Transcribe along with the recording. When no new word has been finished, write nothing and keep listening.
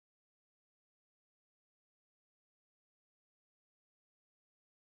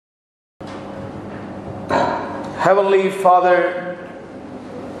Heavenly Father,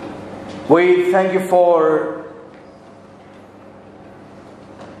 we thank you for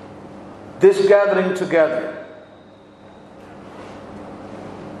this gathering together.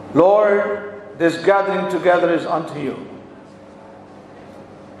 Lord, this gathering together is unto you.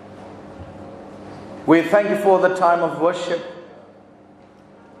 We thank you for the time of worship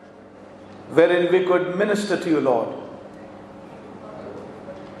wherein we could minister to you, Lord.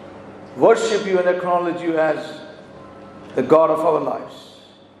 Worship you and acknowledge you as the God of our lives.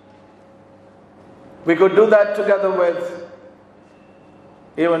 We could do that together with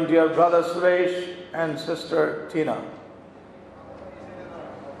even dear brother Suresh and sister Tina.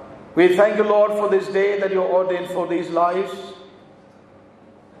 We thank you, Lord, for this day that you ordained for these lives,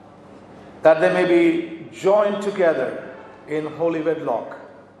 that they may be joined together in holy wedlock.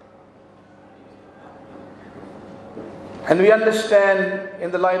 And we understand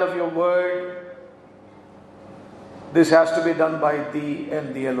in the light of your word, this has to be done by thee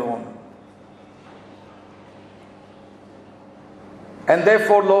and thee alone. And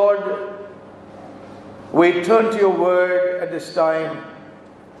therefore, Lord, we turn to your word at this time,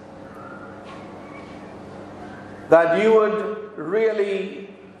 that you would really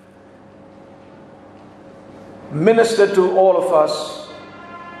minister to all of us,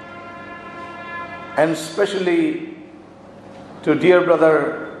 and especially to dear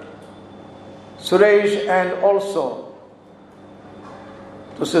brother Suresh and also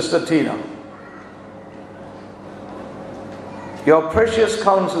to sister Tina. Your precious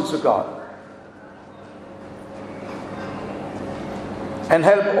counsels of God. And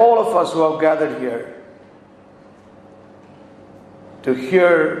help all of us who have gathered here to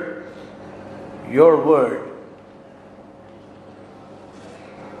hear your word.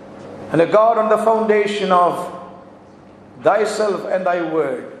 And God, on the foundation of thyself and thy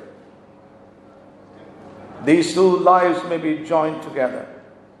word, these two lives may be joined together,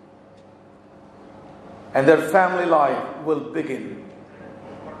 and their family life will begin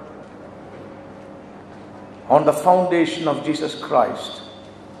on the foundation of Jesus Christ,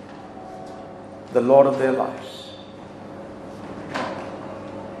 the Lord of their lives.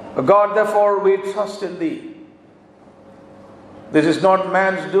 God, therefore, we trust in thee. This is not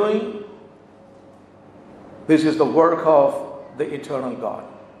man's doing. This is the work of the eternal God.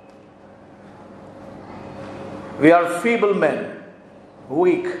 We are feeble men,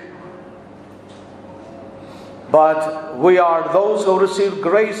 weak, but we are those who receive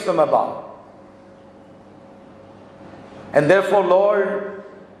grace from above. And therefore, Lord,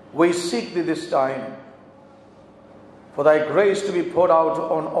 we seek thee this time for thy grace to be poured out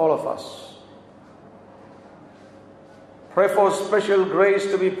on all of us. Pray for special grace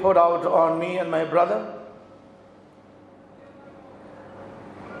to be poured out on me and my brother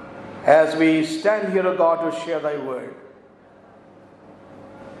as we stand here, O God, to share thy word.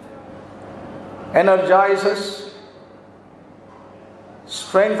 Energize us,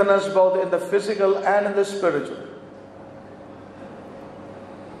 strengthen us both in the physical and in the spiritual.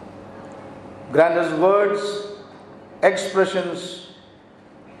 Grant us words, expressions,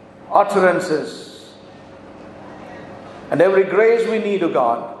 utterances, and every grace we need, O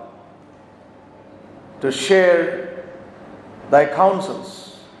God, to share thy counsels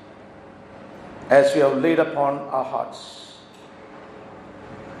as we have laid upon our hearts.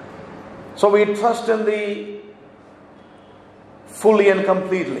 So we trust in thee fully and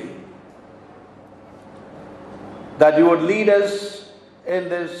completely, that you would lead us in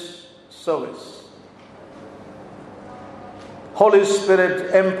this service. Holy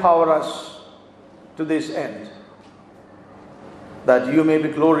Spirit, empower us to this end, that you may be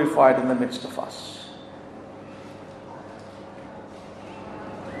glorified in the midst of us.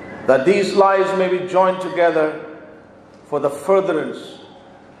 That these lives may be joined together for the furtherance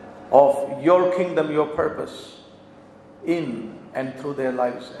of your kingdom, your purpose, in and through their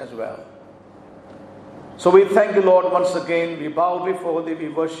lives as well. So we thank you, Lord, once again. We bow before thee, we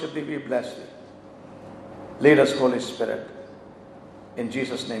worship thee, we bless thee. Lead us, Holy Spirit. In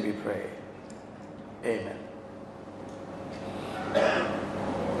Jesus' name we pray. Amen.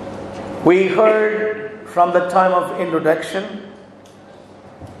 We heard from the time of introduction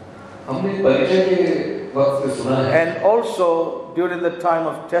and also during the time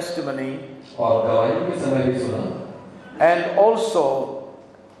of testimony, and also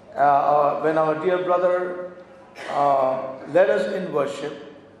when our dear brother led us in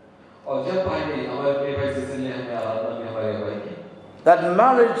worship, that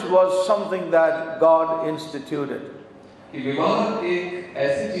marriage was something that God instituted.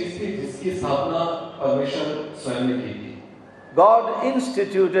 God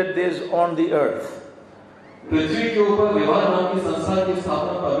instituted this on the earth. पृथ्वी के ऊपर विवाह नाम की संस्था की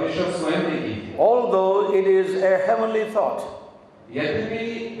स्थापना परमेश्वर स्वयं ने की थी। Although it is a heavenly thought. यद्यपि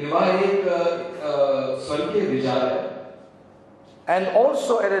विवाह एक स्वर्गीय विचार है, And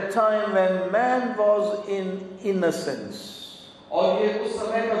also at a time when man was in innocence. और ये उस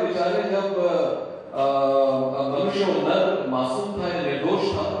समय का विचार है जब मनुष्य नर मासूम था, निर्दोष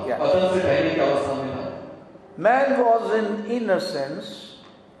था, पतन से पहले की अवस्था में था। Man was in innocence.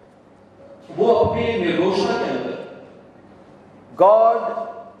 वो अपनी निर्दोषता के अंदर God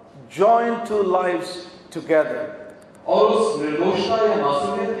joined two lives together और उस निर्दोषता या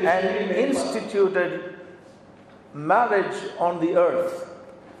मासूमियत की and स्थिति में instituted marriage on the earth.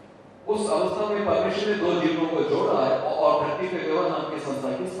 उस अवस्था में परमेश्वर ने दो जीवों को जोड़ा है और धरती पे विवाह नाम की संस्था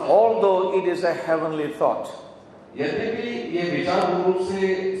की स्थापना। Although it is a heavenly thought. यद्यपि ये विचार मूल रूप से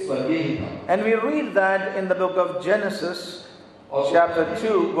स्वर्गीय ही था। And we read that in the book of Genesis, chapter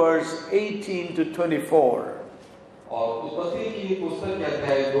 2, verse 18 to 24. और उत्पत्ति की पुस्तक के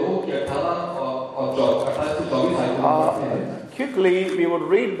अध्याय 2 के 18 और 28 से 24 आयत। Quickly, we would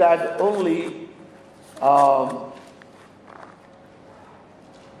read that only.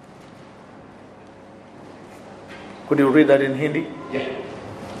 Could you read that in Hindi? Yeah.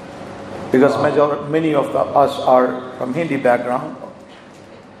 Because many of us are from Hindi background.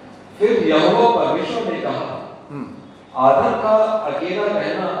 फिर यहोवा परमेश्वर ने कहा, आदम का अकेला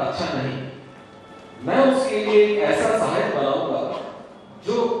रहना अच्छा नहीं, मैं उसके लिए एक ऐसा सहायक बनाऊंगा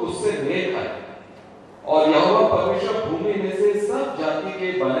जो उससे मेल खाए। और यहोवा परमेश्वर भूमि में से सब जाति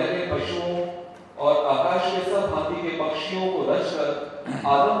के बनेले पशुओं और आकाश के सब भांति के पक्षियों को रचकर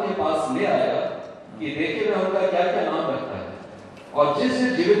आदम के पास ले आया कि देखे वह उनका क्या क्या नाम रखता है। और जिस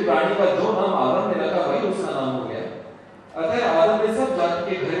जीवित प्राणी का जो नाम आदम ने रखा वही उसका नाम हो गया। अतः आदम ने सब जाति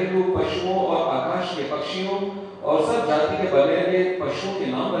के घरेलू पशुओं और आकाश के पक्षियों और सब जाति के बनेले पशुओं के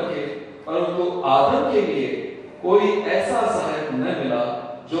नाम रखे, परंतु आदम के लिए कोई ऐसा सहायक न मिला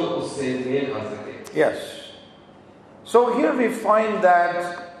जो उससे मेल खा सके। Yes. So here we find that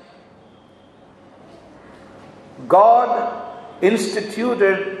God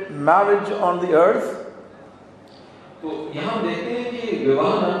instituted marriage on the earth. तो यहाँ देखते हैं कि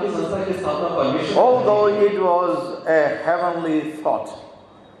विवाह नाम की संस्था की स्थापना परमेश्वर, although it was a heavenly thought.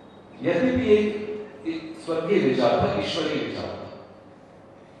 यद्यपि एक स्वर्गीय विचार था, ईश्वरीय विचार था।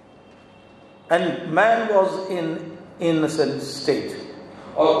 And man was in innocent state.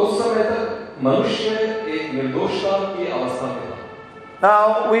 और उस समय तक मनुष्य एक निर्दोषता की अवस्था में था।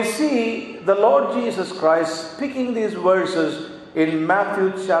 Now we see the Lord Jesus Christ speaking these verses in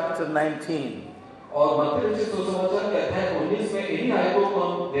Matthew chapter 19. और मत्ती रचित सुसमाचार के अध्याय 19 में इन्हीं आयतों को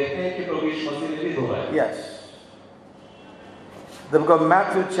हम देखते हैं कि प्रभु यीशु मसीह ने भी दोहराया। Yes. The book of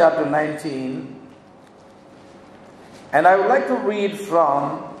Matthew chapter 19. And I would like to read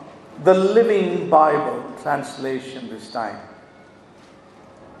from the Living Bible translation this time.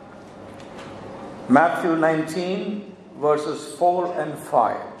 Matthew 19 verses 4 and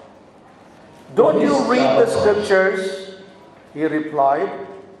 5. Don't you read the scriptures? He replied.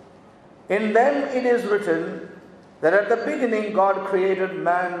 In them it is written that at the beginning God created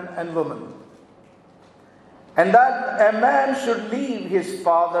man and woman, and that a man should leave his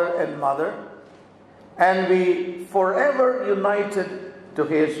father and mother and be forever united to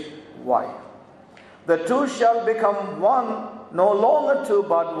his wife. The two shall become one, no longer two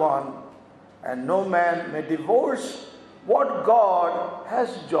but one, and no man may divorce what God has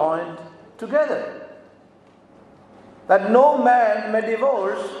joined together. That no man may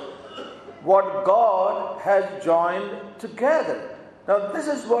divorce what God has joined together. Now this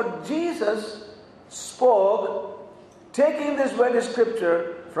is what Jesus spoke, taking this very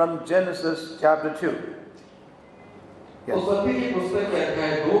scripture from Genesis chapter 2. Yes. उत्पत्ति की पुस्तक के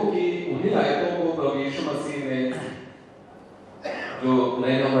अध्याय 2 की उन्हीं आयतों को प्रभु यीशु मसीह ने, जो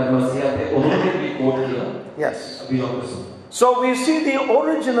नए हमारे मसीहा थे, उन्होंने भी कोट किया। Yes. अभी हम सुनो। So we see the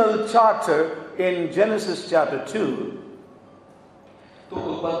original charter in Genesis chapter 2. तो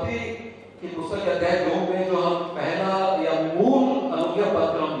उत्पत्ति की पुस्तक के अध्याय 2 में जो हम पहला या मूल अनुज्ञा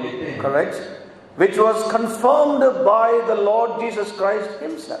पत्र हम देखते हैं, Correct? Which was confirmed by the Lord Jesus Christ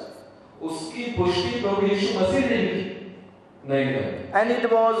himself. उसकी पुष्टि प्रभु यीशु मसीह ने की। And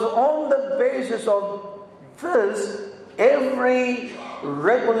it was on the basis of this, every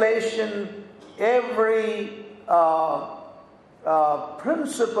regulation, every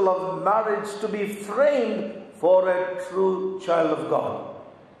principle of marriage to be framed for a true child of God.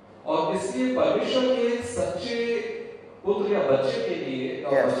 और इसलिए परमेश्वर के सच्चे पुत्र या बच्चे के लिए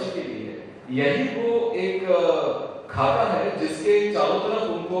या बच्चे के लिए यही वो एक खाका है जिसके चारों तरफ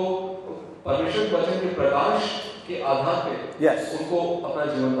उनको परमेश्वर वचन के प्रकाश के आधार पे Yes. उनको अपना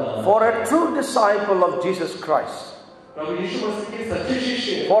जीवन बनाना। For a true disciple of Jesus Christ, प्रभु यीशु मसीह के सच्चे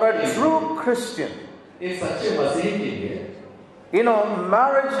शिष्य, for a true Christian, एक सच्चे मसीही के लिए, you know,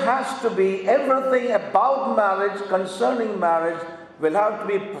 marriage has to be, everything about marriage, concerning marriage, will have to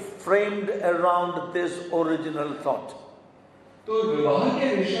be framed around this original thought. तो विवाह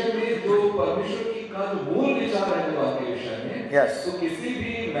के विषय में जो परमेश्वर की का जो मूल विचार है विवाह के विषय में, Yes. तो किसी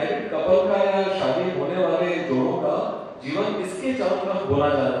भी मैरिड कपल का या शादी होने वाले जोड़ों का जीवन इसके चारों तरफ बोला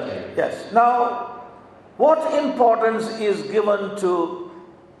जाना चाहिए। Yes. Now, what importance is given to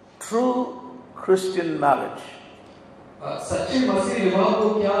true Christian marriage? सच्चे मसीह विवाह को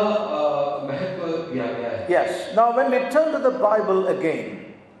क्या महत्व दिया गया है? Yes. Now, when we turn to the Bible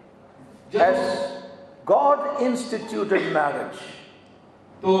again, as God instituted marriage,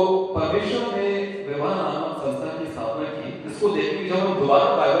 तो परमेश्वर ने विवाह नामक संस्था की स्थापना की। इसको देखने जब हम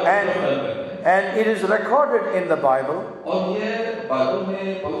दोबारा बाइबल में करते हैं, and it is recorded in the Bible, और ये बाइबल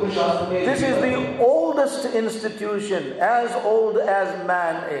में पवित्र शास्त्र में this is the oldest institution, as old as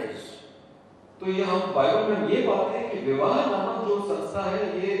man is. तो ये हम बाइबल में ये पाते हैं कि विवाह नामक जो संस्था है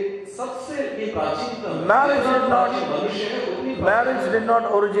ये सबसे ये प्राचीनतम मनुष्य है उतनी Marriage did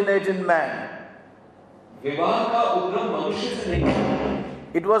not originate in man. विवाह का उद्गम मनुष्य से नहीं,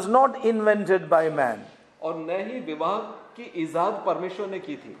 It was not invented by man, और न ही विवाह की इजाद परमेश्वर ने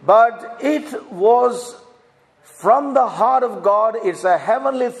की थी, but it was from the heart of God. It's a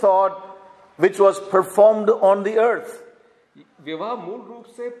heavenly thought which was performed on the earth. विवाह मूल रूप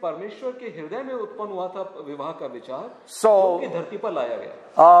से परमेश्वर के हृदय में उत्पन्न हुआ था। विवाह का विचार So, जो कि धरती पर लाया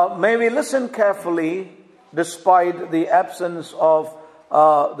गया। may we listen carefully despite the absence of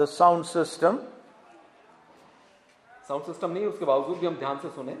the sound system. Sound system नहीं, उसके बावजूद भी हम ध्यान से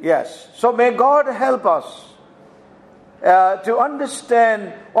सुने। Yes. So may God help us to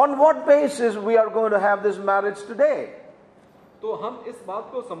understand on what basis we are going to have this marriage today. तो हम इस बात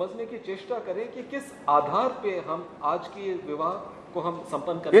को समझने की चेष्टा करें कि किस आधार पे हम आज की विवाह को हम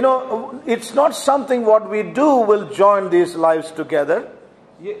संपन्न करें। You know, it's not something what we do will join these lives together.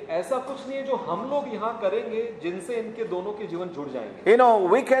 ये ऐसा कुछ नहीं है जो हम लोग यहाँ करेंगे जिनसे इनके दोनों के जीवन जुड़ जाएंगे। You know,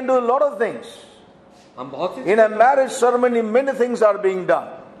 we can do a lot of things. हम बहुत सी In a marriage ceremony, many things are being done.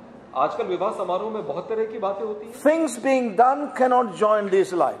 आजकल विवाह समारोह में बहुत तरह की बातें होती हैं। Things being done cannot join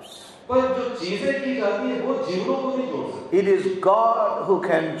these lives. पर जो चीजें की जाती हैं वो जीवनों को नहीं जोड़ सकती। It is God who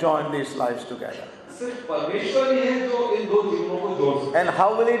can join these lives together. सिर्फ परमेश्वर ही है जो इन दो जीवनों को जोड़ सकता है। And how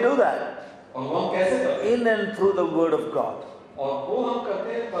will He do that? और वो हम कैसे करते हैं? In and through the Word of God. और वो हम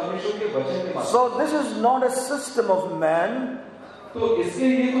करते हैं परमेश्वर के वचन के माध्यम से। So this is not a system of man. तो इसके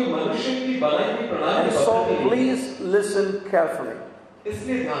लिए कोई मनुष्य की बनाई हुई प्रणाली And so please listen carefully.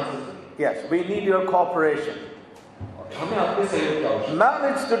 इसलिए ध्यान से सुनिए। Yes, we need your cooperation. हमें आपके सहयोग की आवश्यकता है।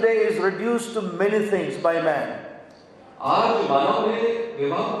 Marriage today is reduced to many things by man. आज मानव ने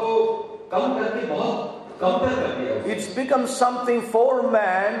विवाह को कम करके बहुत कमतर कर दिया है। It's become something for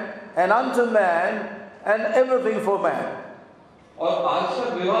man and unto man and everything for man. और आज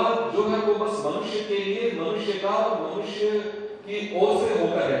का विवाह जो है वो बस मनुष्य के लिए, मनुष्य का, मनुष्य की ओर से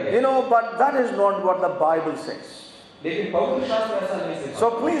होकर रह गया। You know, but that is not what the Bible says. लेकिन पवित्र शास्त्र ऐसा नहीं सिखाता। So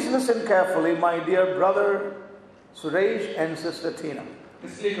please listen carefully, my dear brother Suresh and sister Tina.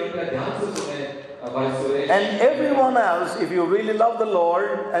 इसलिए कृपया ध्यान से सुने भाई Suresh. And everyone else, if you really love the Lord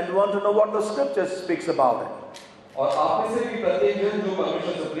and want to know what the scripture speaks about it. और आप में से भी प्रत्येक जन जो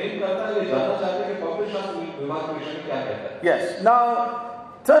परमेश्वर से प्रेम करता है, वे जानना चाहते हैं कि पवित्र शास्त्र विवाह के विषय में क्या कहता है। Yes. Now,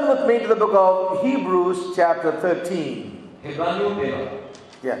 turn with me to the book of Hebrews chapter 13. इब्रानियों 13।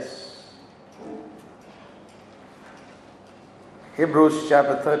 Yes. Hebrews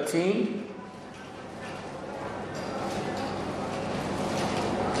chapter 13.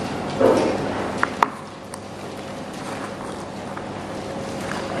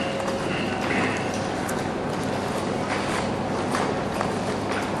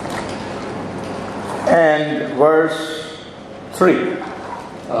 And verse 3.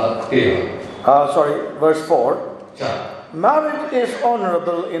 Verse 4. Marriage is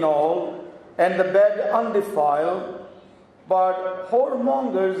honorable in all, and the bed undefiled, but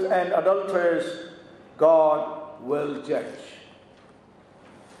whoremongers and adulterers God will judge.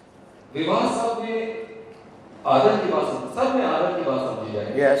 विवाह सब में आदर की बात समझी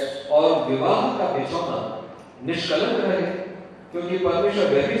जाए। Yes. और विवाह का बिछौना निष्कलंक रहे, क्योंकि परमेश्वर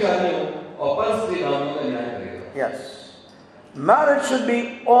व्यभिचारियों और परस्त्रीगामियों का न्याय करेगा। Yes. Marriage should be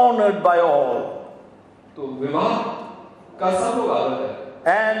honored by all. तो विवाह का सब लोग आदर करें।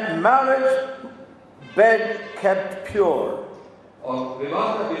 And marriage bed kept pure. और विवाह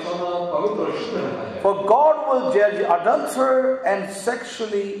का बिछौना पवित्र और शुद्ध रखा जाए। For God will judge adulterer and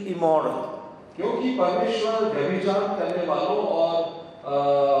sexually immoral. क्योंकि परमेश्वर व्यभिचार करने वालों और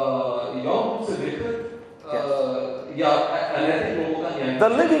यौन रूप से विकृत या अनैतिक लोगों का न्याय। The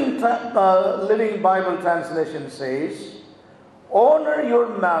Living Bible translation says, honor your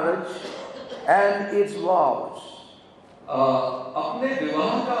marriage and its vows. अपने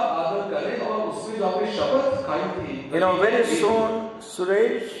विवाह का आदर करें और उसमें जो आपने शपथ खाई थी। You know, very soon,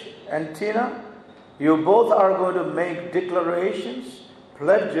 Suresh and Tina, you both are going to make declarations,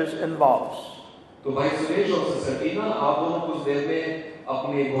 pledges and vows. तो भाई सुरेश और सिस्टर टीना, आप दोनों कुछ देर में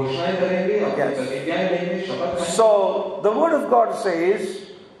अपनी घोषणाएं करेंगे, अपनी प्रतिज्ञाएं लेंगे, शपथ खाएंगे। So the Word of God says,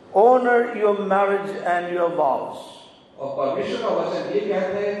 honor your marriage and your vows. और परमेश्वर का वचन ये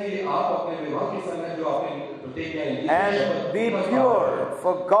कहता है कि आप अपने विवाह के समय जो आपने प्रतिज्ञाएं ली, and be pure,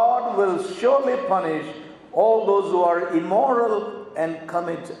 for God will surely punish all those who are immoral and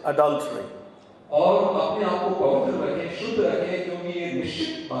commit adultery. और अपने आप को पवित्र रखें, शुद्ध रखें, क्योंकि ये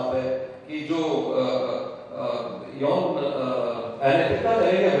निश्चित बात है कि जो यौन अनैतिकता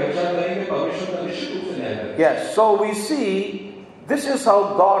करेंगे, व्यभिचार करेंगे, परमेश्वर का निश्चित रूप से न्याय करेगा। Yes, so we see this is how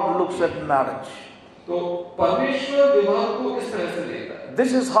God looks at marriage. तो परमेश्वर विवाह को इस तरह से देखता है।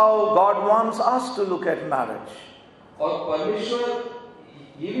 This is how God wants us to look at marriage. और परमेश्वर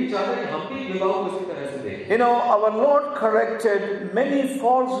ये भी चाहता है कि हम भी विवाह को इसी तरह से देखें। You know, our Lord corrected many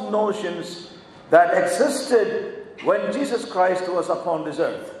false notions that existed when Jesus Christ was upon this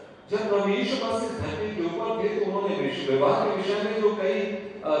earth. जब प्रभु यीशु मसीह धरती के ऊपर थे तो उन्होंने विवाह के विषय में जो कई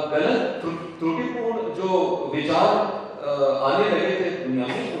गलत त्रुटिपूर्ण जो विचार आने लगे थे दुनिया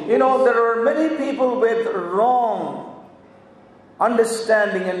में। You know, there are many people with wrong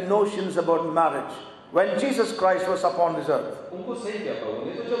understanding and notions about marriage when Jesus Christ was upon this earth. उनको सही क्या प्रभु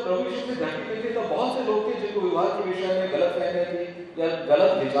ने, तो जब प्रभु यीशु मसीह धरती पे थे तो बहुत से लोग थे जिनको विवाह के विषय में गलत फहमी थी या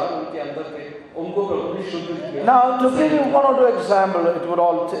गलत विचार उनके अंदर थे, उनको प्रभु ने शुद्ध किया। Now, to give you one or two examples, it would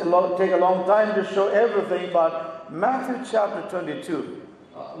all take a long time to show everything, but Matthew chapter 22.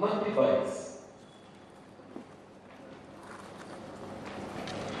 मत्ती 22।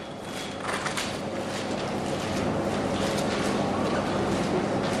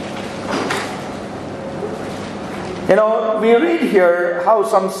 You know, we read here how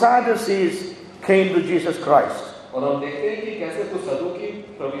some Sadducees came to Jesus Christ. और हम देखते हैं कि कैसे कुछ सदूकी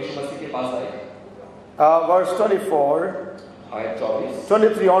प्रभु यीशु मसीह के पास आए। Verse 24, आयत 24,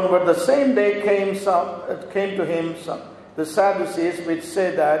 23 onward, the same day came to him the Sadducees, which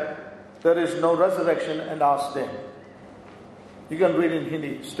say that there is no resurrection, and asked him. You can read in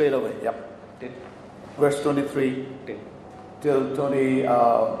Hindi straight away. Yep. Verse 23 till 29.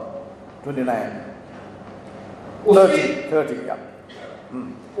 30, yeah.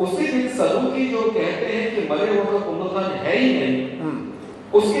 उसी दिन सदूकी जो कहते हैं कि मरे हुए का पुनरुत्थान है ही नहीं,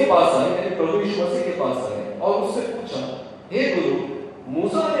 उसके पास आए, यानी प्रभु यीशु मसीह के पास आए और उससे पूछा, हे गुरु,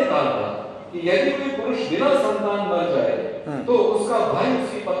 मूसा ने कहा था कि यदि कोई पुरुष बिना संतान मर जाए तो उसका भाई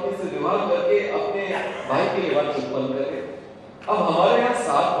उसकी पत्नी से विवाह करके अपने भाई के लिए वंश उत्पन्न करे। अब हमारे यहाँ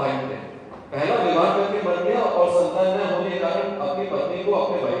 7 भाई थे, पहला विवाह करके मर गया और संतान न होने के कारण अपनी पत्नी को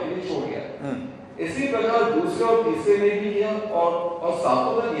अपने भाई के लिए छोड़ गया। इसी प्रकार दूसरे और तीसरे ने भी किया और 7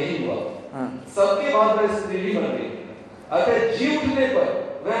 तक यही हुआ। सबके बाद वह स्त्री भी मर गई। अतः जी उठने पर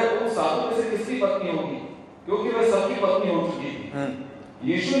वह उन 7 में से किसकी पत्नी होगी, क्योंकि वह सबकी पत्नी हो चुकी थी।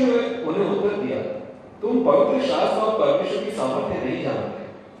 यीशु ने उन्हें उत्तर दिया, तुम पवित्र शास्त्र और परमेश्वर की सामर्थ्य नहीं जानते,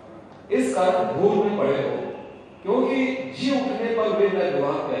 इस कारण भूल में पड़े हो, क्योंकि जी उठने पर वे न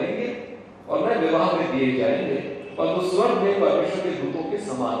विवाह करेंगे और न विवाह में दिए जाएंगे, पर वो स्वर्ग में परमेश्वर के दूतों के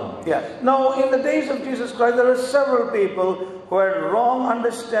समान होंगे। Yes. Now, in the days of Jesus Christ, there are several people who had wrong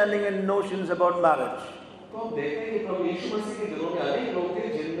understanding and notions about marriage. तो हम देखते हैं कि प्रभु यीशु मसीह के दिनों में अनेक लोग थे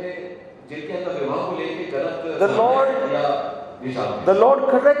जिनके अंदर विवाह को लेकर गलत या विचार। The Lord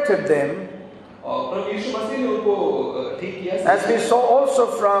corrected them. और प्रभु यीशु मसीह ने उनको ठीक किया। As we saw also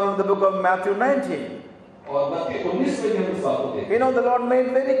from the book of Matthew 19. और मत्ती 19 में भी हम इस बात को देखते हैं। You know, the Lord made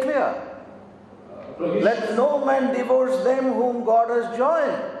very clear. Let no man divorce them whom God has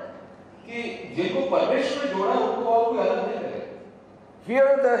joined. कि जिनको परमेश्वर ने जोड़ा उनको और कोई अलग नहीं करे।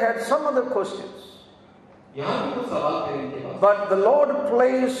 Here they had some other questions. यहाँ भी कुछ सवाल थे इनके पास। But the Lord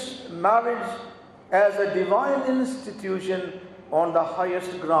placed marriage as a divine institution on the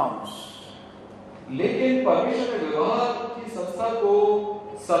highest grounds. लेकिन परमेश्वर ने विवाह की संस्था को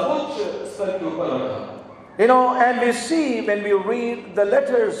सर्वोच्च स्तर के ऊपर रखा। You know, and we see when we read the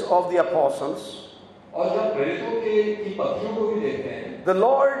letters of the apostles, और जब प्रेरितों की पत्रियों को भी देखते हैं, the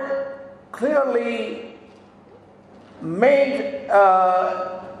Lord clearly made,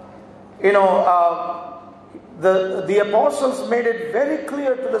 the apostles made it very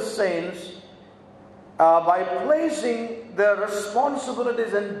clear to the saints by placing the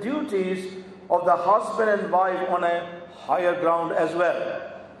responsibilities and duties of the husband and wife on a higher ground as well.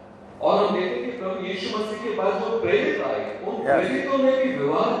 और हम देखते हैं कि प्रभु यीशु मसीह के बाद जो प्रेरित आए, उन प्रेरितों ने भी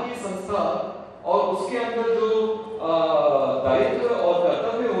विवाह की संस्था और उसके अंदर जो दायित्व और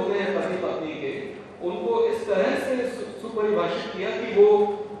कर्तव्य होते हैं पति पत्नी के, उनको इस तरह से सुपरिभाषित किया कि वो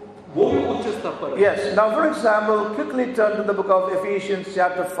भी उच्च स्तर पर। Yes. Now, for example, quickly turn to the book of Ephesians,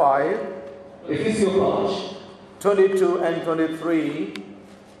 chapter 5, Ephesians 5, 22 and 23.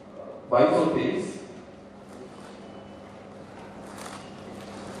 22 और 23.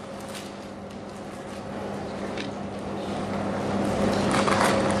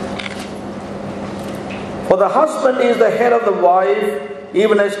 For the husband is the head of the wife,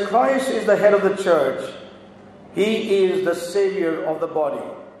 even as Christ is the head of the church. He is the Savior of the body.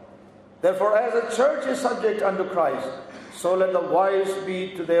 Therefore, as the church is subject unto Christ, so let the wives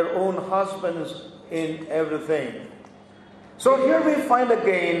be to their own husbands in everything. So here we find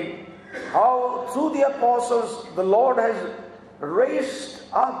again how through the apostles the Lord has raised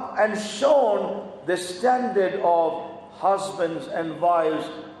up and shown the standard of husbands and wives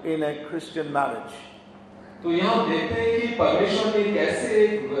in a Christian marriage. तो यहाँ देखते हैं कि परमेश्वर ने कैसे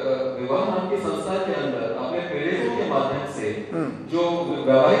विवाह नाम की संस्था के अंदर अपने प्रेरितों के माध्यम से जो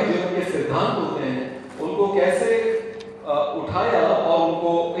वैवाहिक जीवन के सिद्धांत होते हैं उनको कैसे उठाया और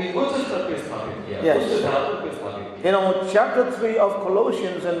उनको एक उच्च स्तर पे स्थापित किया, उच्च धरातल पे स्थापित किया। You know, chapter 3 of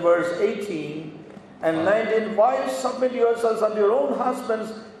Colossians and verse 18 and 19, wives, submit yourselves unto your own husbands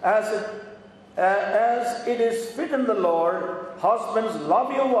as it is fit in the Lord. Husbands,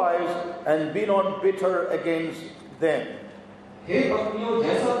 love your wives and be not bitter against them. हे पत्नियों,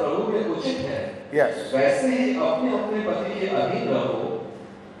 जैसा प्रभु में उचित है, Yes. वैसे ही अपने अपने पति के अधीन रहो।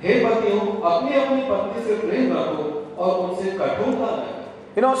 हे पतियों, अपनी अपनी पत्नी से प्रेम रखो और उनसे कठोरता न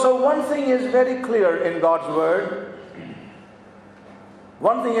करो। You know, so one thing is very clear in God's word.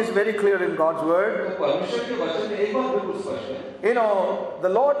 One thing is very clear in God's word. तो परमेश्वर के वचन में एक बात बिल्कुल स्पष्ट है। You know, the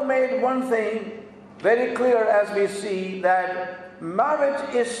Lord made one thing very clear as we see that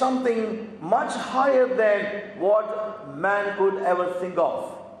marriage is something much higher than what man could ever think of.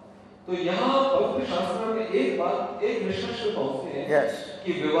 तो यहाँ पवित्र शास्त्र में एक बात, एक निष्कर्ष पे पहुँचते हैं Yes.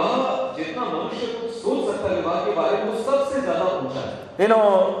 कि विवाह जितना मनुष्य कुछ सोच सकता है विवाह के बारे में वो सबसे ज्यादा ऊंचा है। You know,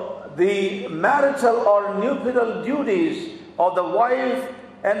 the marital or nuptial duties of the wife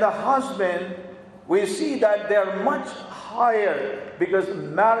and the husband, we see that they are much higher because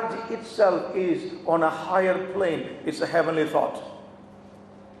marriage itself is on a higher plane. It's a heavenly thought.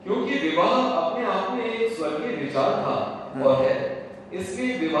 क्योंकि विवाह अपने आप में एक स्वर्गीय विचार था और है,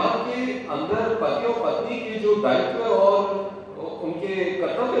 इसलिए विवाह के अंदर पति और पत्नी के जो दायित्व और उनके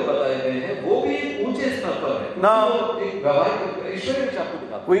कर्तव्य बताए गए हैं वो भी ऊंचे स्तर पर है। Now, एक वैवाहिक ईश्वरीय विचार को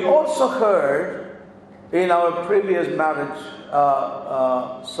दिखाता है। we also heard in our previous marriage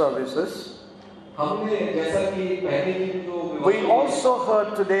services, हमने जैसा कि पहले की जो we also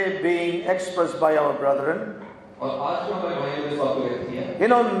heard today being expressed by our brethren. और आज जो हमारे भाइयों ने इस बात को व्यक्त किया, You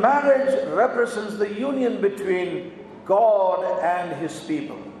know, marriage represents the union between God and His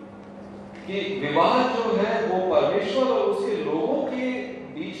people. कि विवाह जो है वो परमेश्वर और उसके लोगों के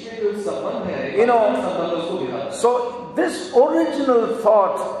बीच में जो संबंध है, You know, संबंध उसको दिखाता है। so this original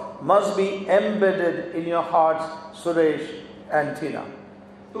thought must be embedded in your hearts, Suresh and Tina.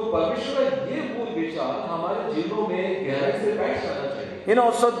 तो परमेश्वर ये मूल विचार हमारे जीवनों में गहराई से बैठ जाना चाहिए। You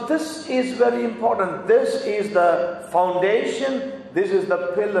know, so this is very important. This is the foundation, this is the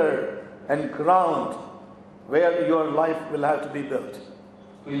pillar and ground where your life will have to be built.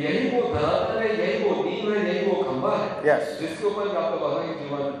 तो यही वो धरातल है, यही वो नींव है, यही वो खंभा है, Yes. जिसके ऊपर आपका वैवाहिक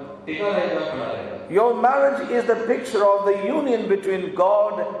जीवन टिका रहेगा, खड़ा रहेगा। Your marriage is the picture of the union between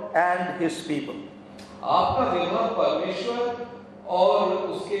God and His people. आपका विवाह परमेश्वर और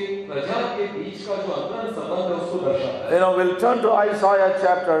उसके प्रजा के बीच का जो अंतरंग संबंध है उसको दर्शाता है। You know, we'll turn to Isaiah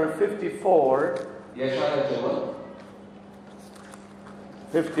chapter 54. यशायाह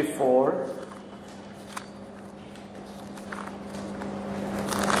 54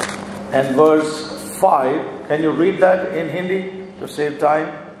 and verse 5. Can you read that in Hindi to save time?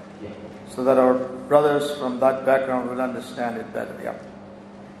 So that our brothers from that background will understand it better. Yeah.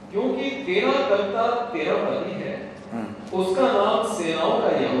 क्योंकि तेरा कर्ता तेरा पति है, उसका नाम सेनाओं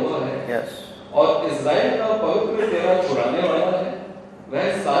का यहोवा है, Yes. और इस्राएल का पवित्र तेरा छुड़ाने वाला है, वह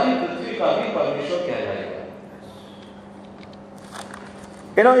सारी पृथ्वी का भी परमेश्वर कहलाएगा।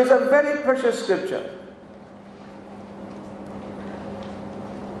 You know, it's a very precious scripture.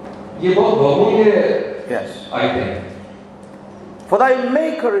 ये बहुत बहुमूल्य Yes. आयत है For thy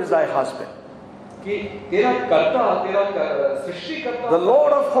maker is thy husband. कि तेरा कर्ता, तेरा सृष्टिकर्ता, The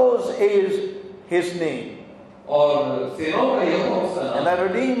Lord of hosts is his name. और सेनाओं का यहोवा उसका And नाम the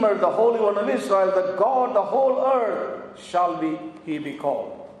Redeemer, the Holy One of Israel, the God, the whole earth, shall he be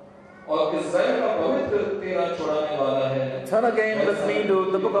called. और इस्राएल का पवित्र तेरा छुड़ाने वाला है. Turn again with me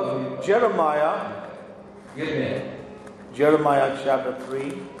to the book of Jeremiah. Jeremiah chapter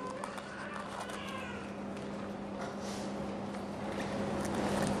 3.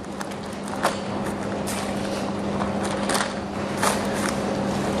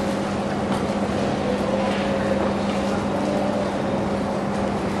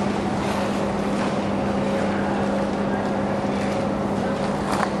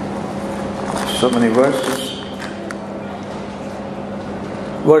 So many verses.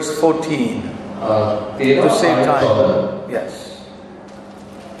 Verse 14. To save time. Yes.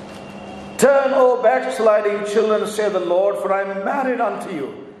 Turn, O backsliding children, say the Lord, for I am married unto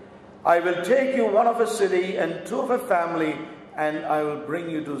you. I will take you one of a city and two of a family, and I will bring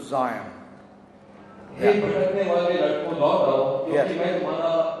you to Zion. हे भटकने वाले लड़कों लौट आओ, क्योंकि मैं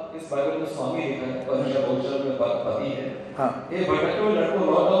तुम्हारा इस Bible में स्वामी लिखा है, परमेश्वर भविष्य में पति है. हे भटकने वाले लड़कों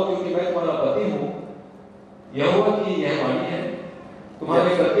लौट आओ, क्योंकि मैं तुम्हारा पति हूँ. यहोवा की यह वाणी है, तुम्हारे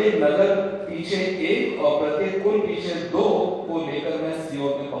प्रत्येक नगर पीछे एक और प्रत्येक कुल पीछे दो को लेकर मैं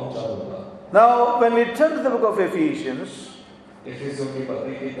सियोन में पहुंचा दूंगा. Now, when we turn to the book of Ephesians,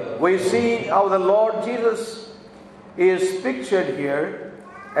 we see how the Lord Jesus is pictured here,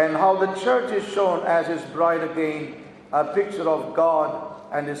 and how the church is shown as his bride again, a picture of God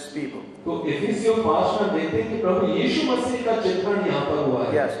and his people.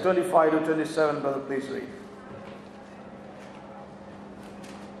 Yes, 25 to 27, brother, please read.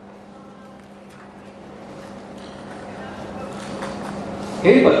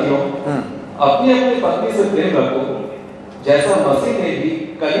 हे पतियों, अपनी अपनी पत्नी से प्रेम रखो, जैसा मसीह ने भी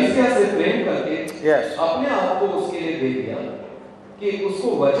कलीसिया से प्रेम करके अपने आप को उसके लिए दे दिया, कि उसको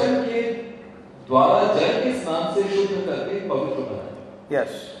वचन के द्वारा जल के स्नान से शुद्ध करके पवित्र बनाए. Yes.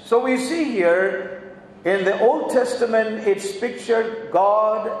 So we see here in the Old Testament, it's pictured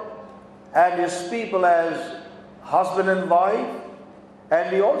God and his people as husband and wife,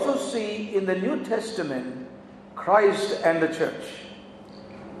 and we also see in the New Testament Christ and the church.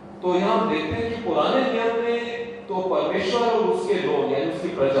 तो यहाँ हम देखते हैं कि पुराने नियम में तो परमेश्वर और उसके लोग यानी उसकी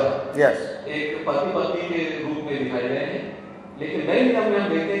प्रजा एक पति पत्नी के रूप में दिखाए गए हैं, लेकिन नए नियम में हम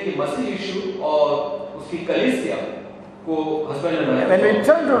देखते हैं कि मसीह यीशु और उसकी कलीसिया को husband and wife. When we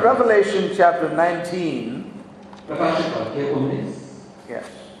turn to Revelation chapter 19, प्रकाशित वाक्य 19, yes,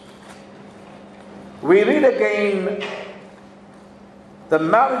 we read again the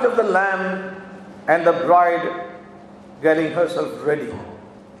marriage of the Lamb and the bride getting herself ready.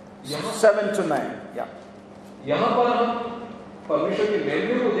 7 to 9. Yeah. यहाँ पर हम परमेश्वर के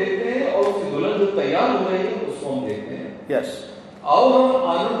मेमने को देखते हैं और उसकी दुल्हन जो तैयार हो रही है उसको हम देखते हैं. Yes. आओ हम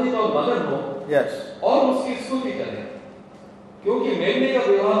आनंदित और मगन हो. Yes. और उसकी स्तुति करें, क्योंकि मेमने का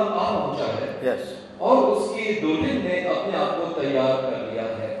विवाह आ पहुंचा है. Yes. और उसकी दुल्हन ने अपने आप को तैयार कर लिया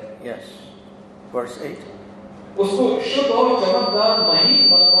है. Yes. Verse 8. उसको शुद्ध और चमकदार महीन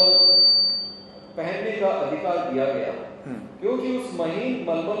मलमल पहनने का अधिकार दिया गया, क्योंकि उस महीन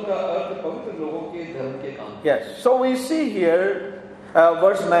मलमल का अर्थ पवित्र लोगों के धर्म के काम. Yes. So we see here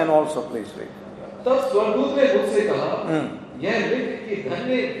verse 9 also, please read. तब स्वर्गदूत ने मुझसे कहा, यह लिख कि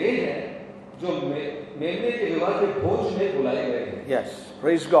धन्य वे हैं जो मेमने के विवाह के भोज में बुलाए गए हैं. Yes.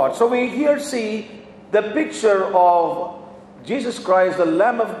 Praise God. So we here see the picture of Jesus Christ, the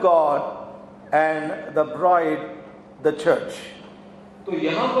Lamb of God, and the bride, the church. तो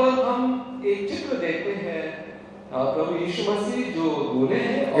यहाँ पर हम एक चित्र देखते हैं, प्रभु यीशु मसीह जो दूल्हे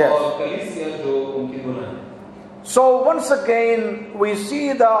हैं और कलीसिया जो उनकी दुल्हन है. So once again we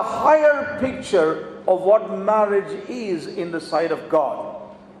see the higher picture of what marriage is in the sight of God.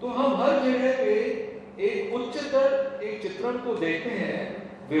 तो हम हर जगह पे एक उच्चतर एक चित्रण को देखते हैं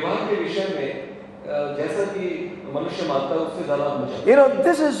विवाह के विषय में, जैसा कि मनुष्य मानता है उससे ज्यादा मुझे. You know,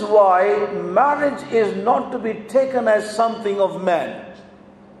 this is why marriage is not to be taken as something of man.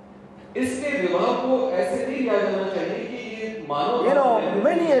 इसके विवाह को ऐसे नहीं लिया जाना चाहिए कि ये मानव. You know,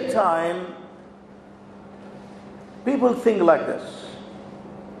 many a time people think like this.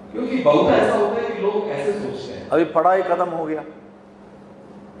 क्योंकि बहुत ऐसा होता है कि लोग ऐसे सोचते हैं. अभी पढ़ाई खत्म हो गया.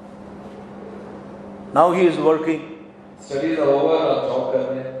 Now he is working. Studies are over, आप जॉब कर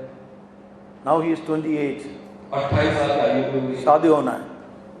रहे हैं. Now he is 28. 28 साल की आयु में हुई. शादी होना है.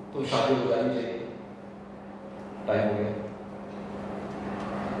 तो शादी हो जानी चाहिए. टाइम हो गया.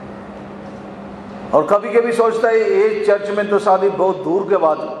 और कभी कभी सोचता है ये चर्च में तो शादी बहुत दूर के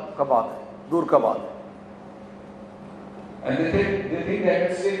बाद का बात है, दूर का बात है. And they think that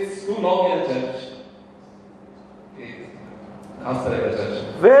it's too long in a church. खास तरह का church.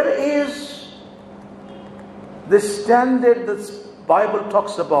 Where is the standard the Bible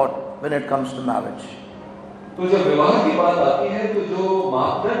talks about when it comes to marriage. तो जब विवाह की बात आती है तो जो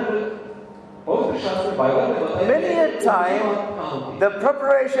मापदंड पवित्र शास्त्र बाइबल में बताया Many a time the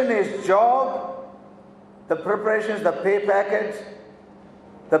preparation is job, the preparation is the pay package,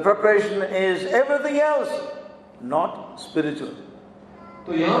 the preparation is everything else, not spiritual.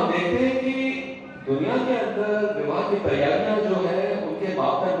 तो यहाँ देखते हैं कि दुनिया के अंदर विवाह की तैयारियां जो है उनके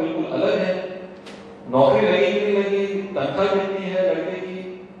मापदंड बिल्कुल अलग है। नौकरी लगी कि नहीं लगी, तनख्वाह कितनी है लड़के की,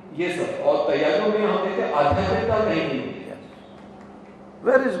 ये सब, और तैयारियों में हम देखते हैं आध्यात्मिकता कहीं नहीं है।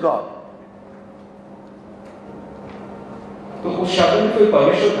 Where is God? तो उस शब्द में कोई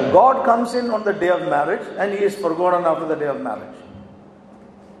परमेश्वर नहीं। God comes in on the day of marriage and he is forgotten after the day of marriage.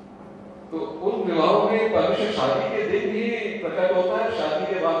 तो उन विवाहों में परमेश्वर शादी के दिन ही प्रकट होता है, शादी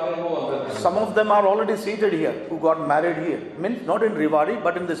के बाद में वो अंदर है। Some of them are already seated here who got married here. Means not in Rewari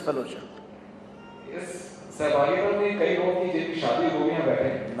but in this fellowship. इस सहभागिता में कई लोगों की जिनकी शादी हो गई हैं बैठे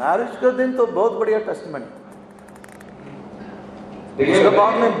हैं। मैरिज का दिन तो बहुत बढ़िया टेस्टमेंट, उसके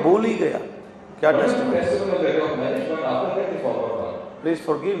बाद में भूल ही गया क्या testament. Please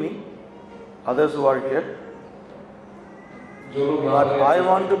forgive me, others who are here, but I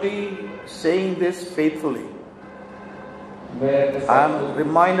want to be saying this faithfully. I am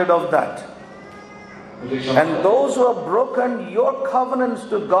reminded of that. And those who have broken your covenants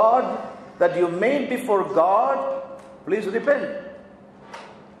to God that you made before God, please repent.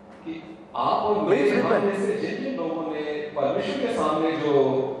 Please repent. जिन लोगों ने परमेश्वर के सामने जो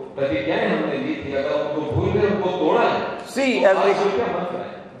प्रतिज्ञाएं हमने ली थी, अगर उनको भूल गए, उनको तोड़ा है। See,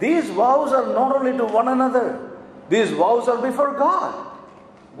 these vows are not only to one another; these vows are before God.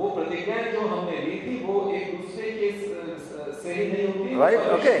 वो प्रतिज्ञाएं जो हमने ली थी, वो एक दूसरे के से ही नहीं होती। Right?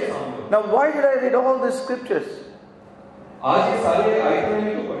 Okay. Now, why did I read all these scriptures? आज ये सारे आयतें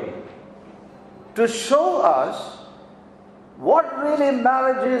मैंने क्यों पढ़ी? To show us what really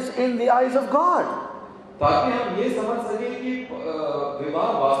marriage is in the eyes of God. ताकि हम ये समझ सकें कि विवाह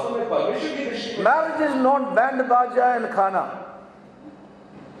वास्तव में परमेश्वर की दृष्टि में Marriage is not band baja and khana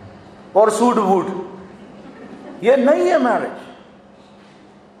or suit wood. ये नहीं है marriage.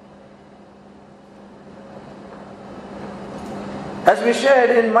 As we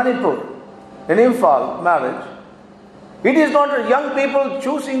shared in Manipur, in Imphal, marriage, it is not young people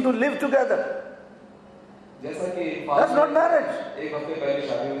choosing to live together. जैसा कि That's not marriage. एक हफ्ते पहले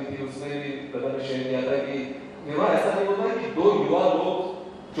शादी हुई थी, उसमें भी ब्रदर ने शेयर किया था कि विवाह ऐसा नहीं होता कि दो युवा लोग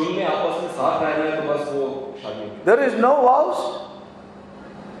चुनने आपस में साथ रह रहे हैं तो बस वो शादी होती है। There is no vows.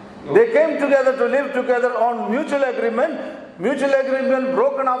 They came together to live together on mutual agreement. Mutual agreement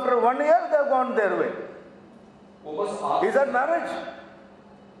broken after 1 year, they have gone their way. वो बस आप Is that marriage?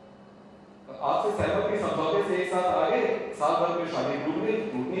 आपसे सहमति समझौते से एक साथ आ गए, साल भर में शादी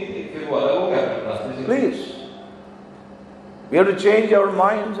टूटनी थी, फिर वो अलग हो गया रास्ते से। Please, we have to change our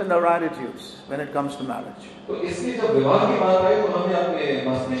minds and our attitudes when it comes to marriage. तो इसलिए जब विवाह की बात आई तो हमें अपने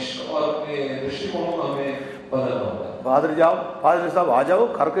मस्तिष्क और अपने दृष्टिकोणों को हमें बदलना होगा। फादर जाओ, फादर साहब आ जाओ,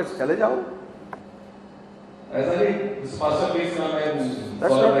 घर के चले जाओ। ऐसा नहीं, पास्टर प्लीज ना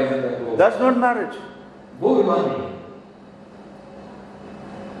मैं That's not marriage. वो विवाह नहीं।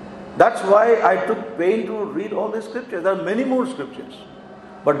 That's why I took pain to read all the scriptures. There are many more scriptures.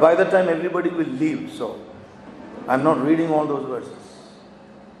 But by the time everybody will leave, so I'm not reading all those verses.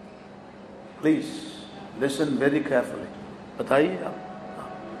 Please listen very carefully. बताइए आप।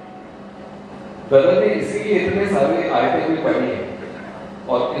 Brother ने इसीलिए इतने सारे आयतें भी पढ़ी हैं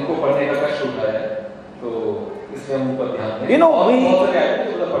और इनको पढ़ने का कष्ट उठाया है, तो इसलिए हम ऊपर ध्यान दें। You know,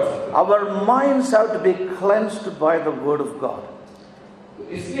 our minds have to be cleansed by the word of God.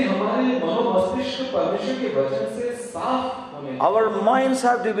 इसलिए हमारे मनोमस्तिष्क परमेश्वर के वचन से साफ होने। Our minds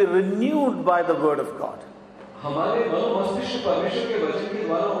have to be renewed by the word of God. हमारे मनोमस्तिष्क परमेश्वर के वचन के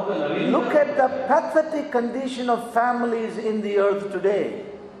द्वारा उनका नवीनीकरण। Look at the pathetic condition of families in the earth today.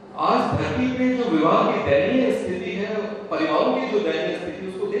 आज धरती पे जो विवाह की दयनीय स्थिति है, परिवारों की जो दयनीय स्थिति,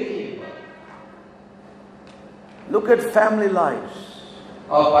 उसको देखिए। Look at family lives.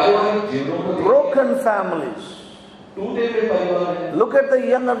 पारिवारिक जीवनों को Broken families. टूटे हुए परिवार हैं। Look at the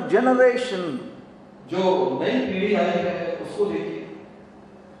younger generation. जो नई पीढ़ी आई है उसको देखिए।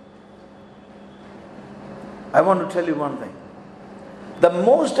 I want to tell you one thing. The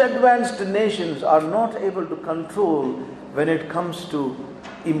most advanced nations are not able to control when it comes to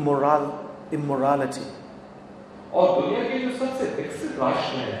immorality. और दुनिया के जो सबसे विकसित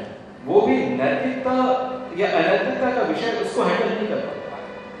राष्ट्र हैं, वो भी नैतिकता या अनैतिकता का विषय उसको हैंडल नहीं कर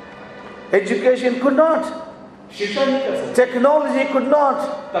पाते। Education could not. शिक्षा नहीं कर सकती। Technology could not.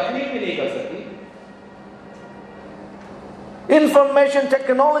 तकनीक भी नहीं कर सकती। Information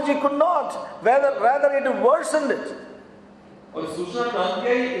technology could not. Rather it worsened it. और सूचना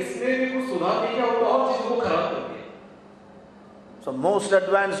क्रांति इसने भी कुछ सुधार नहीं किया, उल्टा और चीजों को खराब कर दिया. So most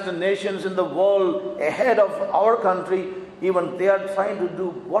advanced nations in the world ahead of our country, even they are trying to do,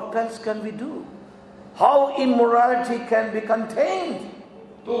 what else can we do? How immorality can be contained?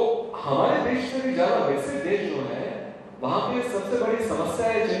 तो हमारे देश में भी ज्यादा विकसित देश जो है, वहां पे सबसे बड़ी समस्या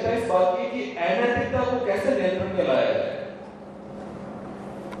है, चिंता इस बात की कि अनैतिकता को कैसे नियंत्रण में लाया जाए.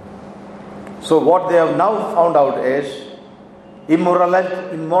 So what they have now found out is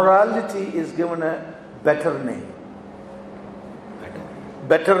immorality is given a better name.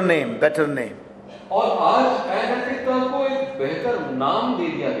 Better name. और आज अनैतिकता को एक बेहतर नाम दे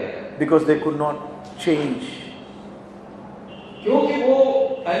दिया गया है. Because they could not change. क्योंकि वो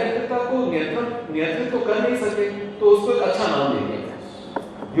अनैतिकता को नियंत्रित तो कर नहीं सके, तो उसको एक अच्छा नाम दे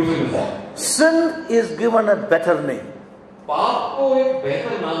दिया. Sin is given a better name. पाप को एक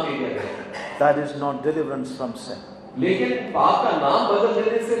बेहतर नाम दे दिया गया. That is not deliverance from sin. लेकिन पाप का नाम बदल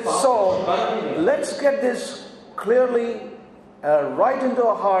देने से पाप So छुटकारा नहीं मिलता. let's get this clearly right into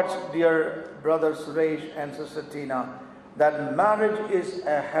our hearts, dear brother Suresh and sister Tina, that marriage is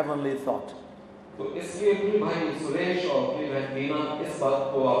a heavenly thought. तो इसलिए अपने भाई सुरेश और अपनी बहन टीना इस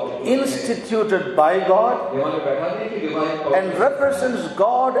बात को आप instituted by God यहाँ पे बैठा नहीं कि विवाह and represents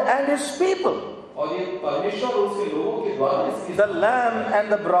God and His people, और ये परमेश्वर और उसके लोगों के द्वारा इसकी the Lamb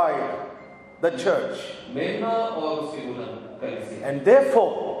and the bride, the church, मेमना और उसकी दुल्हन कलीसिया. and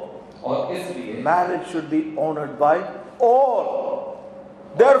therefore और इसलिए marriage should be honored by all.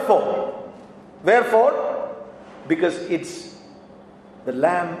 Wherefore, because it's the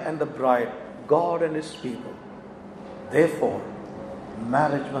Lamb and the bride, God and His people. Therefore,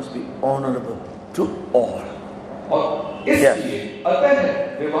 marriage must be honorable to all. और इसलिए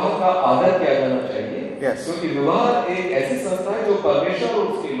अतः विवाह का आदर किया जाना चाहिए. Yes. क्योंकि विवाह एक ऐसी संस्था है जो परमेश्वर और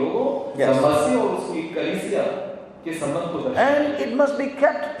उसके लोगों, मसीह और उसकी कलीसिया के संबंध को दर्शाता है. And it must be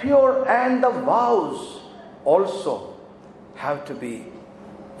kept pure, and the vows also have to be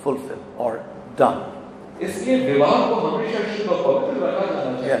fulfilled or done. इसलिए विवाह को हमेशा शुद्ध और पवित्र रखा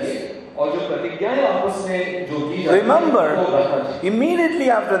जाना चाहिए. और जो प्रतिज्ञाएं आपस में जो की जाती हैं, Remember, immediately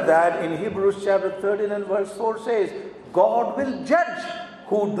after that, in Hebrews chapter 13 and verse 4 says, God will judge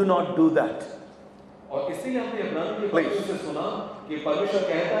who do not do that. और इसीलिए हमने इब्रानियों के पत्र से सुना कि परमेश्वर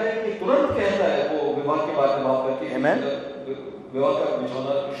कहता है कि तुरंत कहता है वो विवाह के बाद माफ करके विवाह का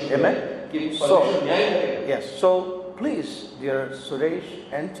बिछौना शुद्ध है कि परमेश्वर न्याय करेगा. Yes. So please, dear Suresh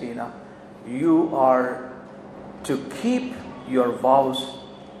and Tina, you are to keep your vows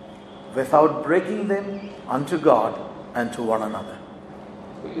without breaking them unto God and to one another.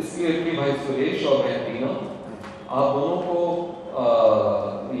 इसलिए अपने भाई सुरेश और बहन टीना, आप दोनों को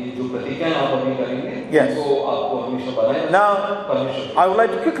ये जो प्रतिज्ञाएं आप अभी करेंगे, तो आपको हमेशा बनाए. Now, I would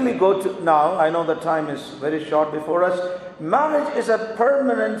like to quickly go to now. I know the time is very short before us. Marriage is a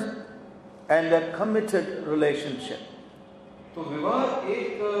permanent and a committed relationship. तो विवाह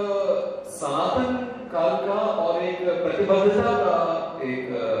एक सनातन काल का और एक प्रतिबद्धता का एक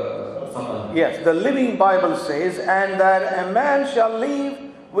संबंध. Yes, the Living Bible says, and that a man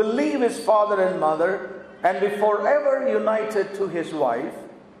will leave his father and mother and be forever united to his wife.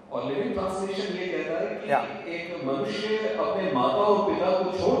 और लिविंग ट्रांसलेशन ये कहता है कि एक मनुष्य अपने माता और पिता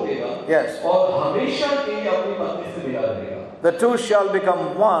को छोड़ देगा. Yes. और हमेशा के लिए अपनी पत्नी से मिला रहेगा. The two shall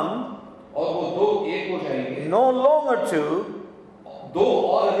become one. और वो दो एक हो जाएंगे. No longer two, दो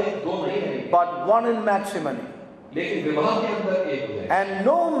और अधिक दो नहीं रहेंगे, but one in matrimony. लेकिन विवाह के अंदर एक हो जाएंगे. And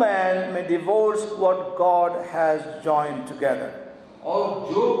no man may divorce what God has joined together.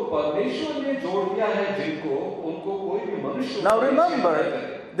 और जो परमेश्वर ने जोड़ दिया है जिनको, उनको कोई भी मनुष्य. Now remember,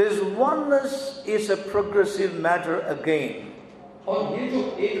 this oneness is a progressive matter again. और ये जो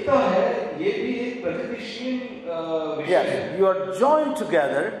एकता है, ये भी एक प्रगतिशील विषय है. Yes, you are joined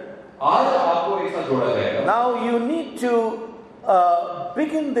together. आज आपको एक साथ जोड़ा जाएगा. Now you need to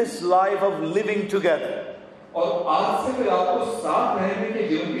begin this life of living together. और आज से फिर आपको साथ रहने के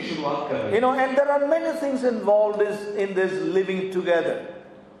जीवन की शुरुआत करनी है. You know, and there are many things involved in this living together.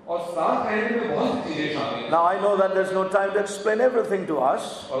 और साथ रहने में बहुत सी चीजें शामिल हैं. Now I know that there's no time to explain everything to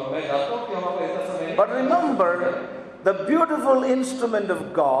us. और मैं जानता हूँ कि हमारे इतना समय. But remember, the beautiful instrument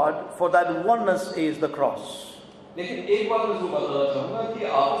of God for that oneness is the cross. लेकिन एक बात मैं जरूर बताना चाहूँगा कि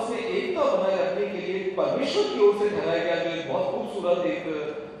आपस में एकता बनाए रखने के लिए परमेश्वर की ओर से ठहराया गया जो एक बहुत खूबसूरत एक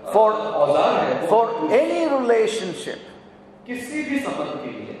औजार है. For any relationship, किसी भी संबंध के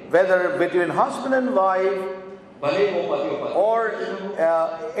लिए, whether between husband and wife, भले वो पति और पत्नी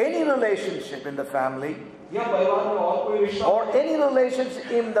or any relationship in the family, या परिवार में और कोई रिश्ता or any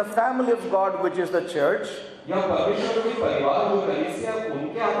relationship in the family of God, which is the church, या परमेश्वर के परिवार जो कलीसिया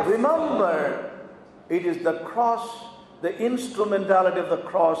उनके आपस में remember, it is the cross, the instrumentality of the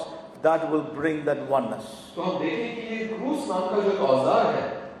cross that will bring that oneness. तो हम देखें कि ये क्रूस नाम का जो औजार है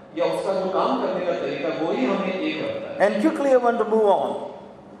या उसका जो काम करने का तरीका वो ही हमें एक रखता है। And quickly I want to move on.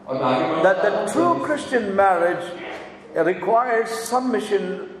 और आगे बढ़ना That the true Christian marriage requires submission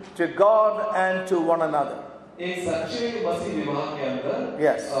to God and to one another. एक सच्चे मसीह विवाह के अंदर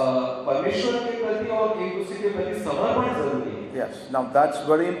Yes. परमेश्वर के प्रति और एक दूसरे के प्रति समर्पण जरूरी है। Yes. Now that's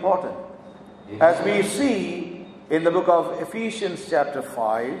very important. As we see in the book of Ephesians chapter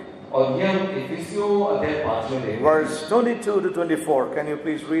 5, और ये हम इफिसियों अध्याय 5 में देखें verse 22 to 24. Can you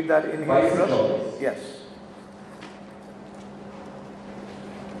please read that in here? 22 to 24. Yes.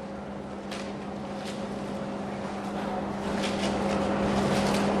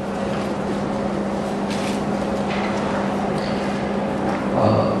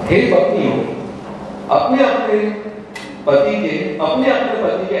 हे पत्नियों, अपने अपने पति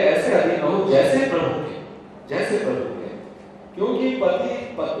के ऐसे अधीन रहो जैसे प्रभु के, क्योंकि पति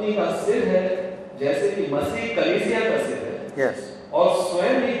पत्नी का सिर है, जैसे कि मसीह कलीसिया का सिर है। Yes. और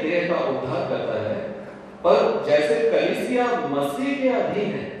स्वयं ही देह का उद्धार करता है। पर जैसे कलीसिया मसीह के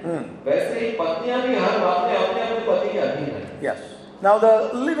अधीन है, वैसे ही पत्नियां भी हर बात में अपने अपने पति के अधीन है। Yes. Now the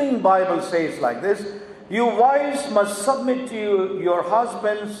Living Bible says like this: you wives must submit to your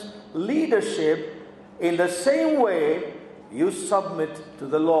husband's leadership in the same way you submit to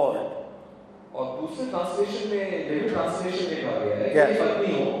the Lord. और दूसरे ट्रांसलेशन में, लिविंग ट्रांसलेशन में कहा गया है Yes. कि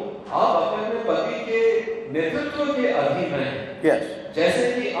पत्नियों, आप अपने अपने पति के नेतृत्व के अधीन रहें, Yes.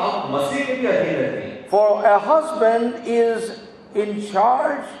 जैसे कि आप मसीह के भी अधीन रहते हैं। For a husband is in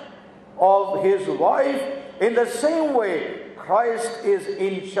charge of his wife in the same way Christ is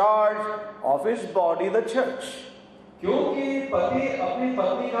in charge of his body, the church. क्योंकि पति अपनी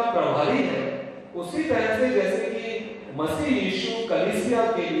पत्नी का प्रभारी है, उसी तरह से जैसे कि मसीह यीशु कलीसिया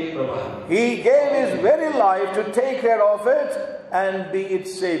के लिए प्रभारी। He gave his very life to take care of it and be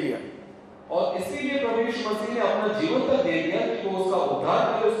its savior. और इसीलिए प्रभु यीशु मसीह ने अपना जीवन तक दे दिया कि वो उसका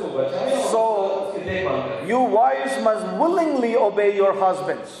उद्धार करे, उसको बचाए और So, उसकी देखभाल करे। you wives must willingly obey your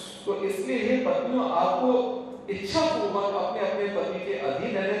husbands. तो इसलिए हे पत्नियों, आपको इच्छापूर्वक अपने अपने पति के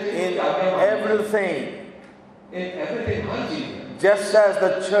अधीन रहना चाहिए In कि आज्ञा माने। everything, In everything, हर चीज में। just as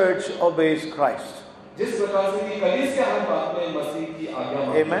the church obeys Christ. जिस प्रकार से कि कलीसिया हर बात में मसीह की आज्ञा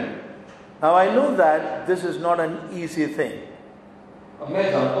मानती है। Amen. Now I know that this is not an easy thing. अब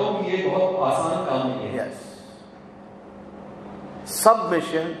मैं जानता हूँ कि ये बहुत आसान काम नहीं है। Yes.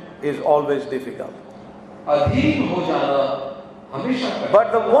 Submission is always difficult. अधीन हो जाना हमेशा कठिन है।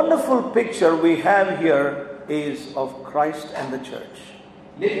 But the wonderful picture we have here is of Christ and the church.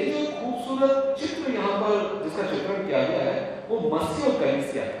 लेकिन जो खूबसूरत चित्र यहाँ पर जिसका चित्रण किया गया है वो मसीह और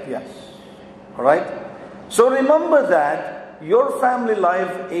कलीसिया है। Yes. All right? So remember that your family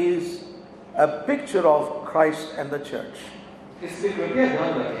life is a picture of Christ and the church. इसलिए कृपया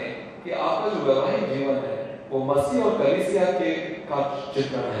ध्यान रखें कि आपका जो वैवाहिक जीवन है वो मसीह और कलीसिया के का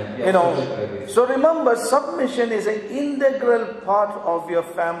चित्रण है। You know, so remember, submission is an integral part of your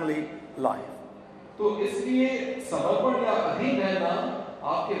family life. तो इसलिए समर्पण या अधीन रहना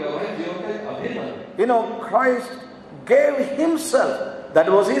आपके वैवाहिक जीवन का एक अभिन्न अंग है। You know, Christ gave himself. That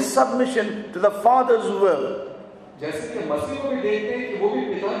was his submission to the Father's will. जैसे कि मसीह को भी देखते हैं कि वो भी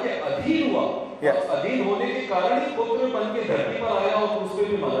पिता के अधीन हुआ। Yes. और अधीन होने के कारण ही पुत्र बन के धरती पर आया और क्रूस पे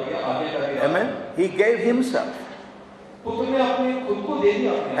भी मर गया, आगे करके आया। Amen. He gave himself. पुत्र ने अपने खुद को दे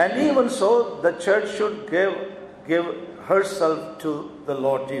दिया अपने। And even so, the church should give herself to the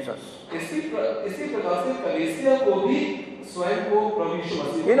Lord Jesus. इसी प्रकार से कलीसिया को भी स्वयं को प्रभु यीशु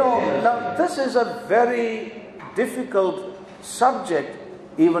मसीह को You know, देना now चाहिए। this is a very difficult subject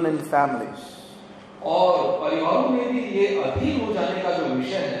even in families. और परिवारों में भी ये अधीन हो जाने का जो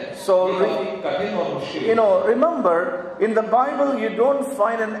विषय है, So, ये काफी कठिन और मुश्किल है। You know, remember, in the Bible you don't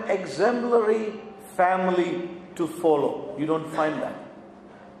find an exemplary family to follow. You don't find that.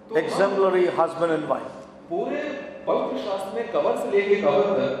 Exemplary husband and wife. पूरे पवित्र शास्त्र में कवर से लेके कवर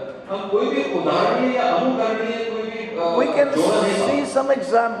तक हम कोई भी उदाहरणीय या अनुकरणीय कोई भी We can जोड़ा नहीं see पाते। some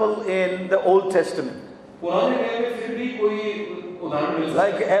example in the Old Testament. पुराने नियम में फिर भी कोई उदाहरण मिल सकता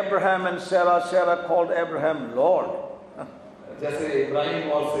Like है। Abraham and Sarah. Sarah called Abraham Lord. जैसे इब्राहिम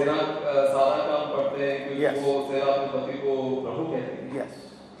और सारा का हम पढ़ते हैं क्योंकि Yes. वो सेरा अपने पति को प्रभु कहते हैं। Yes.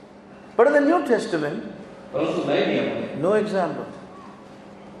 But in the New Testament, परंतु नए नियम में no example.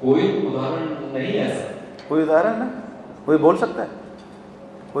 कोई उदाहरण नहीं है ऐसा। कोई उदाहरण है? कोई बोल सकता है?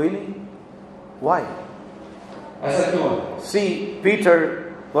 कोई नहीं. Why? ऐसा क्यों है? See, Peter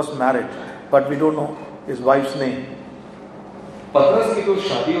was married, but we don't know his wife's name. पतरस की तो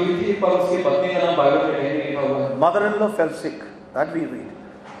शादी हुई थी, पर उसकी पत्नी का नाम बाइबल में कहीं नहीं लिखा हुआ है। Mother-in-law fell sick. That we read.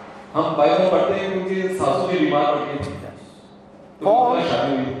 हम बाइबल पढ़ते हैं क्योंकि सासू भी बीमार पड़ गई थी। तो उनकी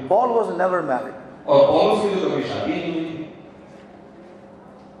शादी हुई। Paul was never married. और पौलुस की तो कभी शादी नहीं हुई थी।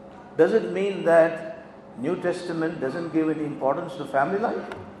 Does it mean that New Testament doesn't give any importance to family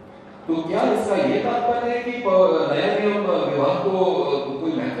life? तो क्या इसका ये तात्पर्य है कि नया नियम विवाह को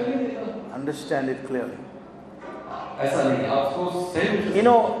कोई महत्व नहीं देता? Understand it clearly. ऐसा नहीं, आपको सही। You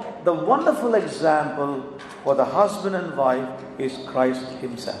know, the wonderful example for the husband and wife is Christ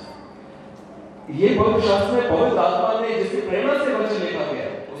himself. ये पवित्र शास्त्र में पवित्र आत्मा ने जिसकी प्रेरणा से वचन लिखा गया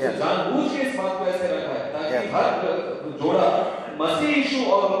है, उसने जानबूझ के इस बात को ऐसे रखा है ताकि हर जोड़ा मसीह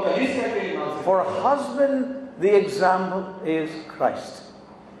यीशु और कलीसिया के नाम से। For a husband, the example is Christ.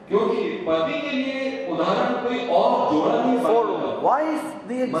 क्योंकि पति के लिए उदाहरण कोई और जोड़ा नहीं है। For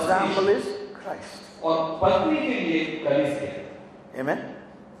wife, the example is Christ. और पत्नी के लिए कलीसिया। Amen.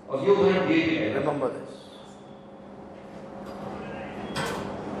 और ये उदाहरण दिए गए हैं। Remember this.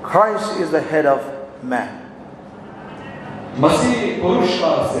 Christ is the head of man. मसीह पुरुष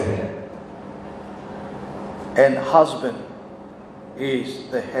का सिर है। And husband is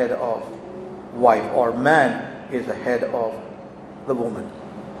the head of wife, or man is the head of the woman.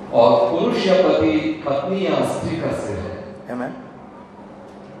 और पुरुष या पति पत्नी या स्त्री का सिर है। Amen.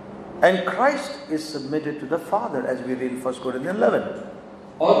 And Christ is submitted to the Father, as we read in 1 Corinthians 11.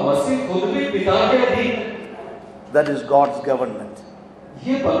 और मसीह खुद भी पिता के अधीन है। That is God's government.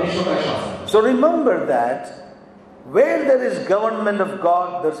 ये परमेश्वर का शासन। So remember that where there is government of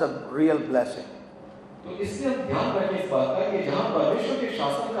God, there's a real blessing. तो इससे हम ध्यान रखें इस बात का कि जहाँ परमेश्वर के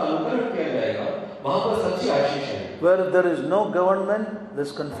शासन का अनुकरण किया जाएगा, वहाँ पर सच्ची आशीष है। Where there is no government,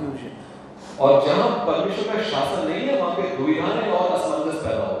 there's confusion. और जहाँ परमेश्वर का शासन नहीं है, वहाँ पे दुविधाएं और असमंजस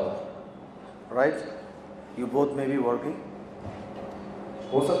पैदा होगा। Right? You both may be working.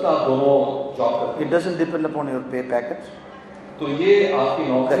 हो सकता है आप दोनों जॉब करते It doesn't depend upon your pay package. तो ये आपकी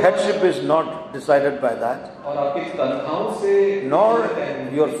The नौकरी headship is not decided by that, और आपकी तनख्वाहों से nor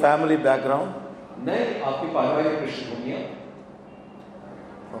your family background. नहीं आपकी पारिवारिक पृष्ठभूमियाँ।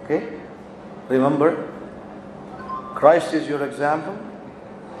 Okay? Remember, Christ is your example,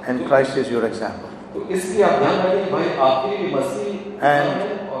 and Christ is your example. तो इसलिए आप ध्यान रखें भाई आपके लिए मसीह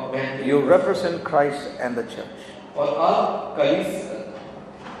And और मैं you represent Christ and the church. और आप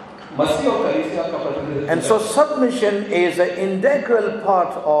मसीह और कलीसिया का प्रतिनिधित्व। And so submission is an integral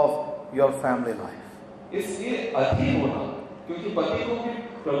part of your family life. इसलिए अधीन होना, क्योंकि पति को भी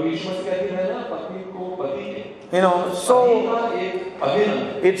प्रभु यीशु मसीह के अधीन रहना, पत्नी को पति के। You know, so एक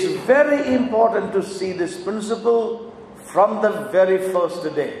अभिन्न। it's very important to see this principle from the very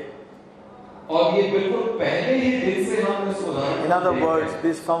first day. और ये बिल्कुल पहले ही दिन से हम इस उदाहरण। In other words,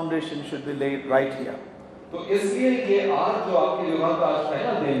 this foundation should be laid right here. तो इसलिए ये आज जो आपके विवाह का आज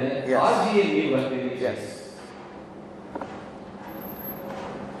पहला दिन है, Yes. आज ही ये नींव रख देनी चाहिए। Yes.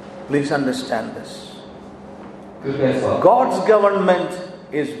 Please understand this. कृपया इस बात- God's government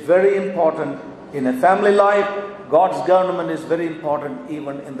is very important in a family life. God's government is very important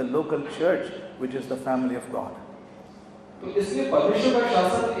even in the local church, which is the family of God. तो इसलिए परमेश्वर का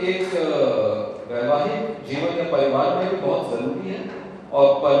शासन एक वैवाहिक जीवन या परिवार में भी बहुत जरूरी है,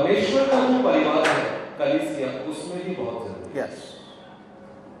 और परमेश्वर का जो परिवार है कलीसिया, उसमें भी बहुत जरूरी है। Yes.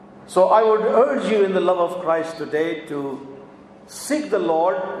 So I would urge you in the love of Christ today to seek the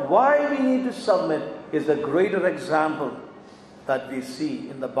Lord. Why we need to submit is a greater example that we see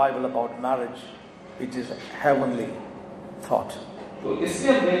in the Bible about marriage, which is a heavenly thought. तो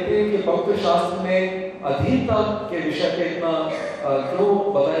इसलिए हम देखते हैं कि पवित्र शास्त्र में अधीनता के विषय पे इतना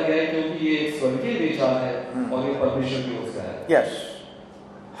क्यों बताया गया है, क्योंकि ये एक स्वर्गीय विचार है और ये परमेश्वर की ओर से है। Yes.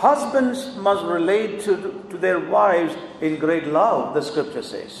 Husbands must relate to their wives in great love, the scripture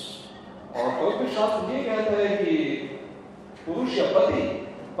says. और पवित्र शास्त्र ये कहता है कि पुरुष या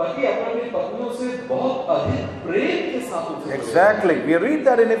पति अपनी पत्नियों से बहुत अधिक प्रेम के साथ उनसे Exactly. We read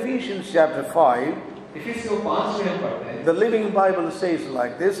that in Ephesians chapter 5. इफिसियों 5 में हम पढ़ते हैं। The Living Bible says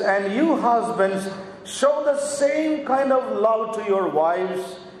like this, and you husbands show the same kind of love to your wives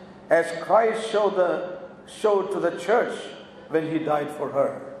as Christ showed to the church when he died for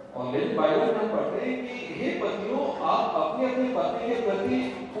her. और living Bible में हम पढ़ते हैं कि हे पतियों, आप अपनी अपनी पत्नी के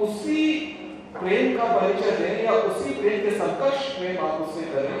प्रति उसी प्रेम का परिचय दें या उसी प्रेम के समकक्ष प्रेम आप उससे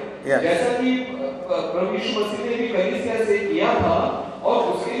करें, Yes. जैसा कि प्रभु यीशु मसीह ने भी कलीसिया से किया था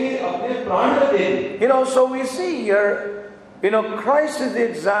और उसके लिए अपने प्राण दे दिए। You know, so we see here, Christ is the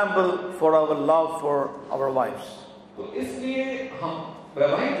example for our love for our wives. तो इसलिए हम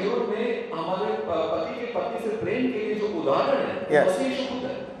वैवाहिक जीवन में हमारे पति के पत्नी से प्रेम के लिए जो उदाहरण है, Yes. मसीह यीशु खुद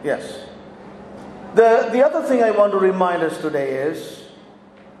है। Yes. The other thing I want to remind us today is,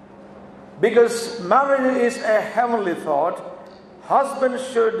 because marriage is a heavenly thought, husbands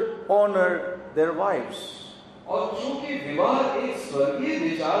should honor their wives. और चूंकि विवाह एक स्वर्गीय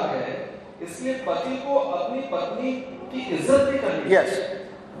विचार है, इसलिए पति को अपनी पत्नी की इज्जत भी करनी चाहिए। Yes.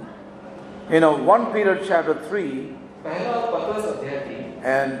 You know, 1 Peter chapter 3 पहला पत्रस अध्याय 3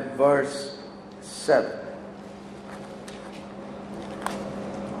 and verse 7.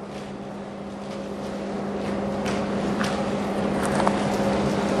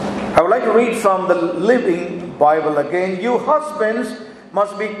 I would like to read from the Living Bible again. You husbands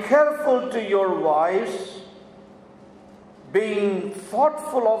must be careful to your wives, being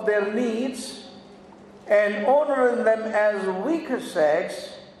thoughtful of their needs and honoring them as weaker sex.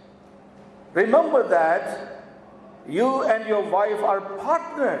 Remember that you and your wife are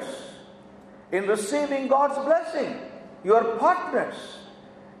partners in receiving God's blessing. You are partners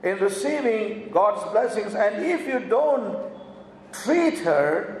in receiving God's blessings. And if you don't treat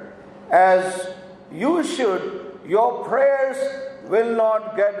her as you should, your prayers will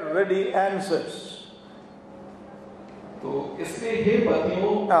not get ready answers. तो इसलिए हे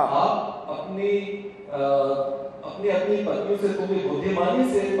पतियों, आप अपनी पत्नियों से पूरी बुद्धिमानी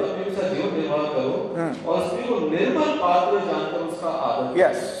से पत्नियों के साथ जीवन निर्वाह करो और स्त्री को निर्मल पात्र जानकर उसका आदर करो।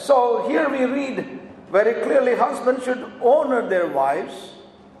 Yes, so here we read very clearly, husbands should honor their wives.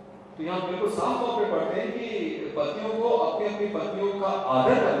 तो यहाँ बिल्कुल साफ तौर पे पढ़ते हैं कि पतियों को अपनी पत्नियों का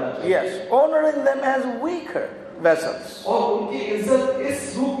आदर करना चाहिए। Yes, honoring them as weaker vessels. और उनकी इज्जत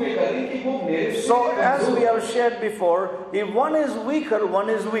इस रूप में करें कि वो मेरे से So as we have shared before, if one is weaker, one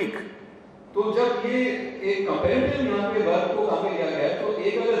is weak. तो जब ये एक कंपैरेटिव यहाँ पे वर्ग को काम में लिया गया है, तो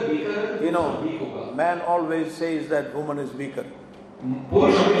एक अगर वीकर है तो You know, वीक होगा। man always says that woman is weaker.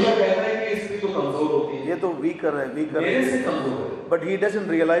 पुरुष हमेशा कहता है कि स्त्री तो कमजोर होती है। ये तो weaker है, weaker मेरे से है. कमजोर है। But he doesn't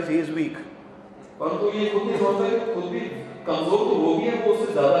realize he is weak. परंतु ये खुद नहीं समझता कि खुद भी कमजोर तो वो भी है, वो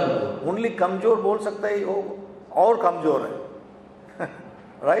उससे ज्यादा कमजोर। Only कमजोर बोल सकता है वो और कमजोर है.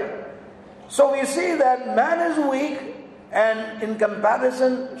 Right? So we see that man is weak and in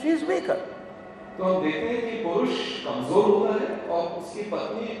comparison she is weaker. तो हम देखते हैं कि पुरुष कमजोर होता है और उसकी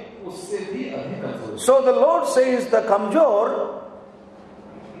पत्नी उससे भी अधिक कमजोर है। So the Lord says the kamjor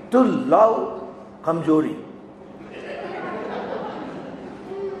to love kamjori.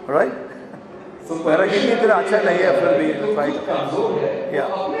 Right? मेरा हिंदी इतना अच्छा नहीं है, फिर भी try जो कमजोर है, Yeah.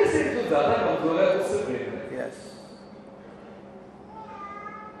 वो अपने से जो ज्यादा कमजोर है उससे प्रेम है। Yes.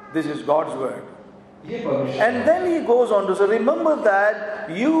 This is God's word. ये परमेश्वर। And then he goes on to say, remember that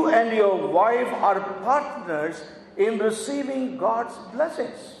you and your wife are partners in receiving God's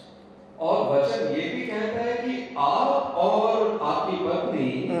blessings. और वचन ये भी कहता है कि आप और आपकी पत्नी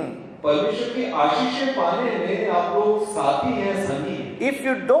परमेश्वर की आशीषें पाने में आप लोग साथी हैं, संगी। If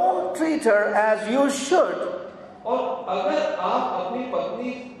you don't treat her as you should, और अगर आप अपनी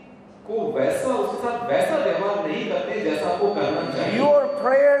पत्नी को वैसा उसके साथ वैसा व्यवहार नहीं करते जैसा आपको करना चाहिए, your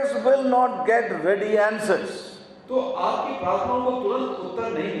prayers will not get ready answers. तो आपकी प्रार्थनाओं को तुरंत उत्तर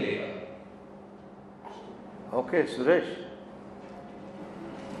नहीं मिलेगा। Okay, Suresh.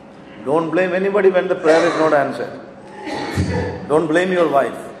 Don't blame anybody when the prayer is not answered. Don't blame your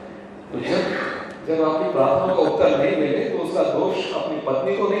wife. तो जब आपकी प्रार्थनाओं का उत्तर नहीं मिले तो उसका दोष अपनी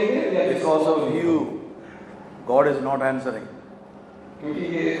पत्नी को नहीं दे या Because of you, God is not answering. क्योंकि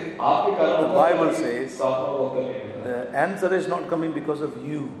ये आपके कारण The Bible says प्रार्थनाओं का उत्तर नहीं मिला। the answer is not coming because of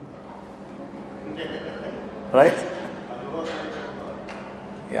you. Right?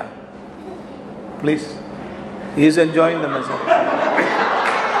 Yeah. Please. He is enjoying the message.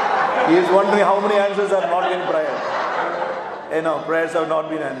 He is wondering how many answers have not been prayer. You know, prayers have not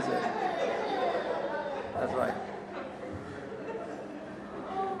been answered. That's right.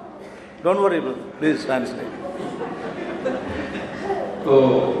 Don't worry, brother. Please translate. तो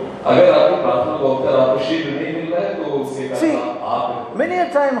अगर आपकी प्रार्थना का उत्तर आपको शीघ्र नहीं मिल रहा है तो उसके See, कारण आप many a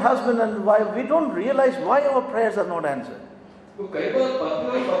time husband and wife, we don't realize why our prayers are not answered. तो कई बार पति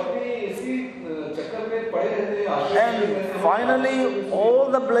और पत्नी इसी चक्कर में पड़े रहते हैं, आश्रय में रहते And हैं। finally, all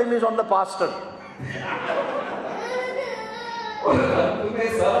the blame is on the pastor. और अंत में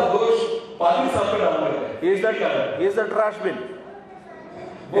सारा दोष पानी साहब पे डाल देते हैं। He is the trash bin.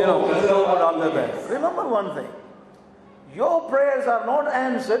 You know, put all the bad. Remember one thing. Your prayers are not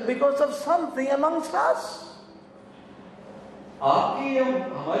answered because of something amongst us. आपकी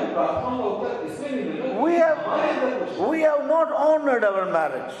हमारी प्रार्थनाओं का उत्तर इसमें नहीं मिल रहा हमारे अंदर कुछ We have not honored our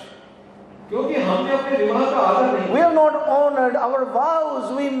marriage. क्योंकि हमने अपने विवाह का आदर नहीं We have not honored our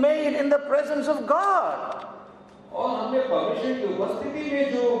vows we made in the presence of God. और हमने परमेश्वर की उपस्थिति में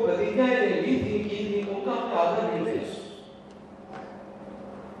जो प्रतिज्ञाएं ली थी की थी उनका हमने आदर नहीं किया।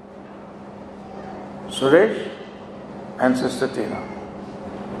 सुरेश एंड सिस्टर टीना,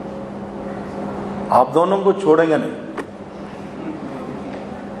 आप दोनों को छोड़ेंगे नहीं।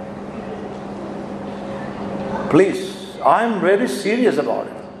 Please, I am very serious about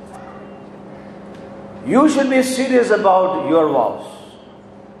it. You should be serious about your vows.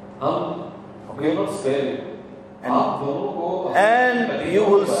 Okay. And you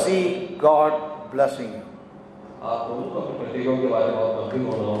will see God blessing you.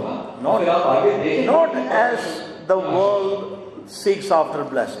 Not as the world seeks after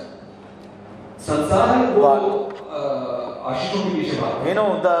blessing. But, you know,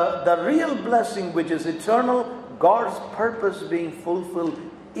 the real blessing which is eternal, God's purpose being fulfilled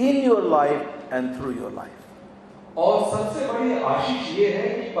in your life and through your life. और सबसे बड़ी आशीष ये है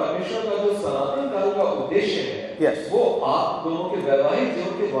कि परमेश्वर का जो सनातन काल का उद्देश्य है, yes, वो आप दोनों के वैवाहिक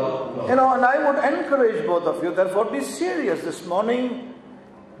जीवन के द्वारा पूरा। You know, and I would encourage both of you, therefore be serious this morning.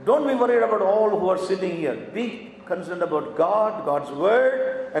 Don't be worried about all who are sitting here. Be concerned about God, God's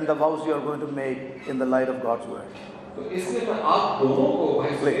word, and the vows you are going to make in the light of God's word. तो इसलिए मैं आप दोनों को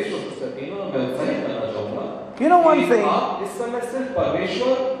भाई सुरेश और sister Tina मैं उत्साहित करना चाहूँगा। You know one thing. आप इस समय सिर्फ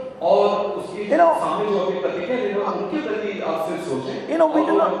परमेश्वर और उसकी सामने जो अभी प्रतिज्ञा ले रहे हैं उनके प्रति आप सिर्फ सोचें। You know, we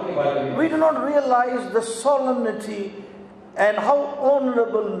do not realize the solemnity and how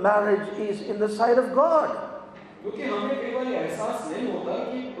honorable marriage is in the sight of God. क्योंकि हमें कई बार एहसास नहीं होता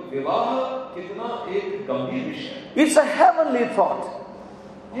कि विवाह कितना एक गंभीर विषय है। It's a heavenly thought.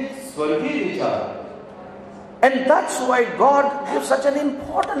 ये स्वर्गीय विचार है। And that's why God gives such an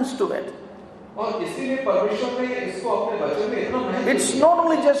importance to it. और इसीलिए परमेश्वर ने इसको अपने वचन में इतना महत्व दिया। It's not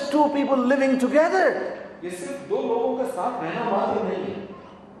only just two people living together. ये सिर्फ दो लोगों के साथ रहना मात्र नहीं है।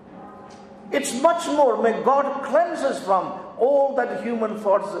 It's much more. May God cleanse us from all that human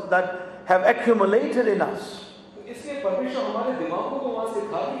thoughts that have accumulated in us. इसलिए परमेश्वर हमारे दिमागों को वहां से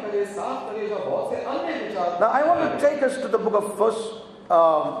खाली करे, साफ करे, जो बहुत से अन्य विचार। Now I want to take us to the book of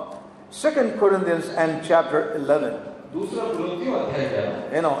 2 Corinthians and chapter 11. दूसरा कुरिन्थियों अध्याय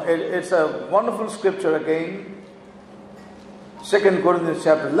 11। You know, it's a wonderful scripture again. 2 Corinthians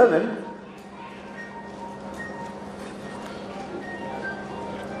chapter 11.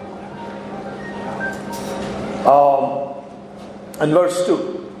 And verse 2.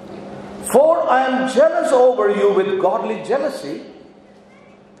 For I am jealous over you with godly jealousy,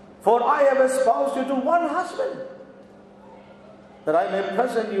 for I have espoused you to one husband, that I may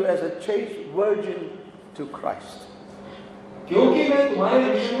present you as a chaste virgin to Christ. क्योंकि मैं तुम्हारे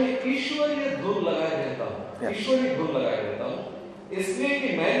विषय में ईश्वरीय धुन लगाए रहता हूँ, ईश्वरीय धुन लगाए रहता हूँ, इसलिए कि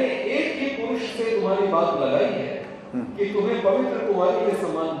मैंने एक ही पुरुष से तुम्हारी बात लगाई है कि तुम्हें पवित्र कुंवारी के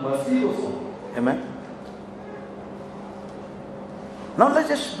समान मसीह को सौंपूं। Amen. Now let's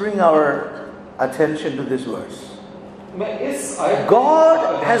just bring our attention to this verse.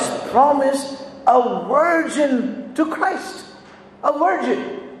 God has promised a virgin to Christ. A virgin.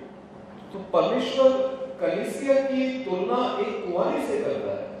 तो परमेश्वर कलीसिया की तुलना एक कुंवारी से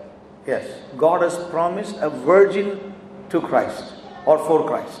करता है। Yes, God has promised a virgin to Christ or for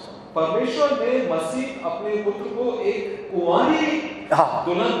Christ. परमेश्वर ने मसीह अपने पुत्र को एक कुंवारी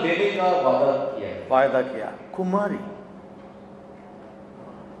दुल्हन देने का वादा किया। कुमारी.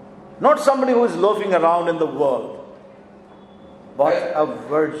 Not somebody who is loafing around in the world, but a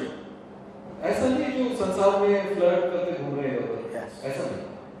virgin. ऐसा नहीं जो संसार में फ्लर्ट करते घूम रहे हैं। Yes. ऐसा नहीं।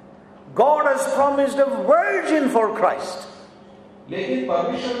 God has promised a virgin for Christ. लेकिन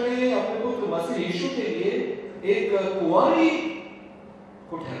परमेश्वर ने अपने पुत्र मसीह यीशु के लिए एक कुंवारी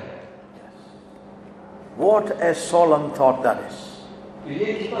को ठहराया। What a solemn thought that is.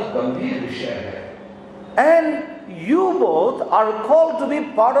 ये कितना गंभीर विषय है। And you both are called to be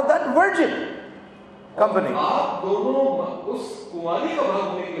part of that virgin company. आप दोनों उस कुंवारी का भाग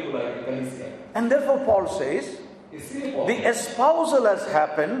होने के लिए बुलाए गए कलीसिया। And therefore Paul says, the espousal has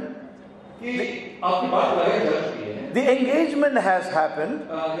happened. The engagement has happened.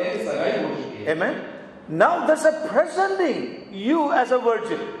 Amen. Now there's a presenting you as a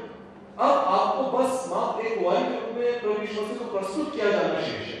virgin.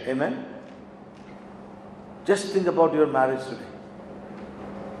 Amen. Just think about your marriage today.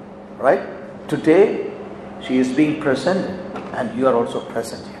 Right? Today, she is being presented and you are also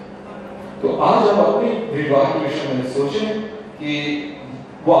present here. तो आज हम अपने विवाह के विषय में सोचें कि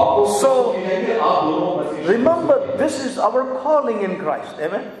वो आपको remember, this is our calling in Christ.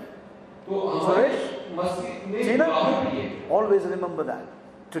 Amen. Tina, always remember that.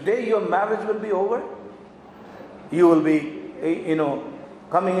 Today your marriage will be over. You will be,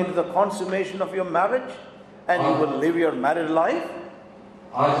 coming into the consummation of your marriage. and you will live your married life.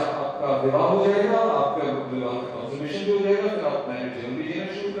 आज आपका विवाह हो जाएगा, आपका विवाह का कंसुमेशन भी हो जाएगा, फिर आप मैरिज जीवन भी जीना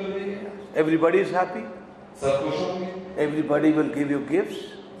शुरू कर देंगे. Everybody is happy. सब खुश होंगे. Everybody will give you gifts.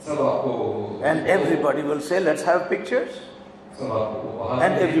 सब आपको. And everybody will say, let's have pictures. सब आपको.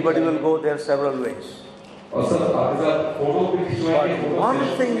 And everybody will go there several ways. और सब आपके साथ फोटो भी खिंचवाएंगे. But one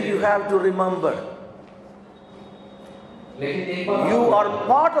thing you have to remember. लेकिन एक बात. You are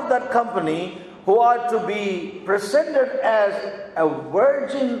part of that company who are to be presented as a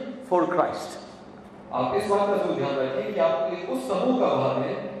virgin for Christ. आप इस बात का ध्यान रखें कि आप एक उस समूह का भाग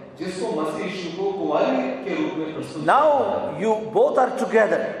हैं जिसको मसीह यीशु को कुंवारी के रूप में प्रस्तुत. Now you both are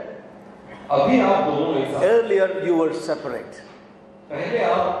together. अभी आप दोनों एक साथ. Earlier you were separate. पहले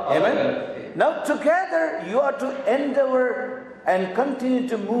आप अलग अलग थे. Now together you are to endeavor and continue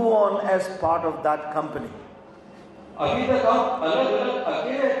to move on as part of that company. अभी तक आप अलग-अलग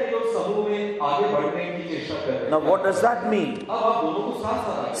अकेले उस समूह में आगे बढ़ने की चेष्टा कर रहे हैं. Now what does that mean? अब आप दोनों को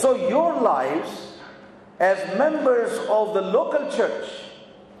साथ-साथ आइए. So your lives as members of the local church,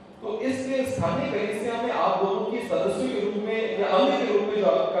 तो इसलिए स्थानीय कलीसिया में आप दोनों की सदस्यों के रूप में या अंग के रूप में जो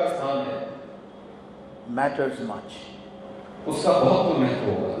आपका स्थान है, matters much. उसका बहुत महत्व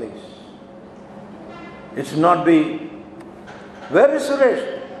होगा. Please. It should not be, where is Suresh?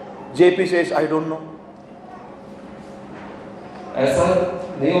 JP says, I don't know. ऐसा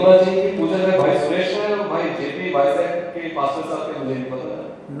नहीं होना चाहिए कि पूछा जाए भाई सुरेश है और भाई जेपी बाइसेक के पास्टर साहब के मुझे नहीं पता.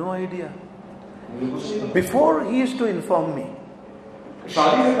 No idea. मुझे कुछ नहीं पता. Before he used to inform me.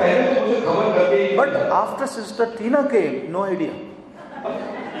 शादी से पहले तो मुझे खबर करके. But after Sister Tina came, no idea.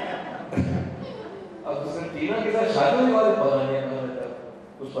 अब सिस्टर टीना के साथ शादी होने वाले पता नहीं है,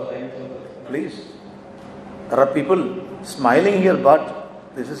 कुछ पता ही नहीं चलता. Please. There are people smiling here, but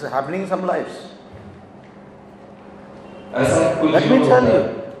this is happening in some lives. Let me tell you,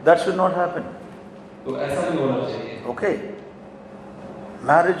 that should not happen. तो ऐसा नहीं होना चाहिए. Okay.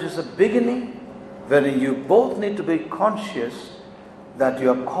 Marriage is a beginning wherein you both need to be conscious that you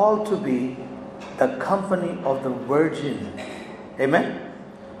are called to be the company of the virgin. Amen?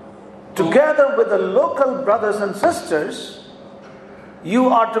 Together with the local brothers and sisters, you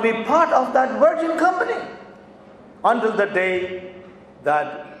are to be part of that virgin company until the day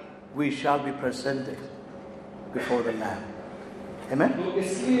that we shall be presented before the Lamb. Amen? तो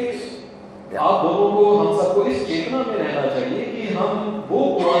इसलिए आप दोनों को, हम सबको इस चेतना में रहना चाहिए कि हम वो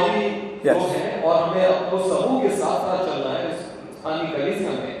कुंवारी लोग हैं और हमें अपने समूह के साथ साथ चलना है. स्थानीय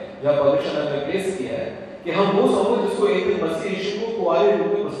कलीसिया में जहाँ पवित्र ने प्लेस किया है कि हम वो समूह जिसको एक दिन मसीह यीशु को कुंवारी रूप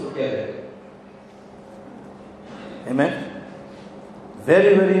में प्रस्तुत किया जाएगा. Amen?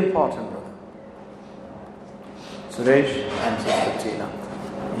 Very, very important, brother. Suresh and Sister Tina,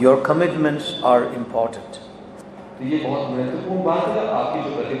 your commitments are important. तो ये बहुत महत्वपूर्ण बात है. आपकी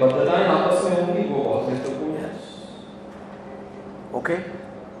जो प्रतिबद्धताएं आपस में होंगी वो बहुत महत्वपूर्ण है. Okay?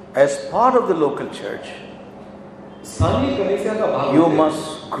 As part of the local church, स्थानीय कलीसिया का भाग you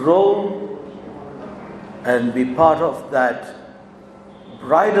must grow and be part of that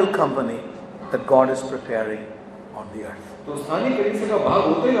bridal company that God is preparing on the earth. तो स्थानीय कलीसिया का भाग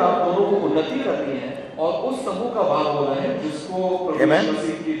होते ही आप दोनों को उन्नति करनी है और उस समूह का भाग होना है जिसको प्रभु यीशु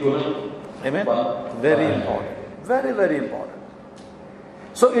मसीह की दुल्हन. Amen? Very important. Very, very important.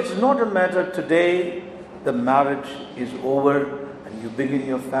 So it's not a matter today the marriage is over and you begin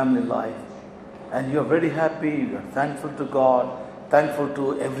your family life and you're very happy, you're thankful to God, thankful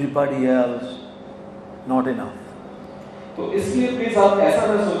to everybody else. Not enough. तो इसलिए please आप ऐसा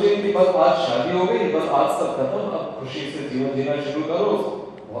न सोचें कि बस आज शादी हो गई, बस आज सब खत्म, अब खुशी से जीवन जीना शुरू करो,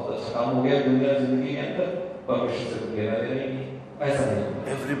 बहुत अच्छा काम हो गया दुनिया जिंदगी के अंदर, परमेश्वर से लेना देना नहीं. ऐसा नहीं.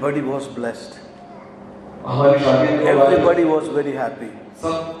 Everybody was blessed. हमारी शादी में everybody was very happy.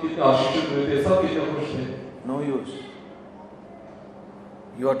 सब कितने आशीषित हुए थे, सब कितने खुश थे. No use.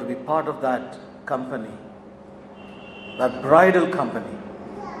 You are to be part of that company, that bridal company,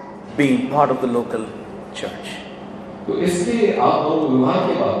 being part of the local church. तो इसलिए आप दोनों विवाह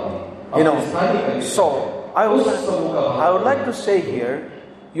के बाद You know, so I would like to say here,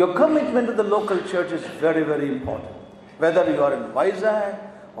 your commitment to the local church is very, very important. Whether you are in Vizag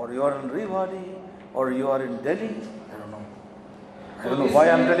or you are in Rewari or you are in Delhi, I don't know why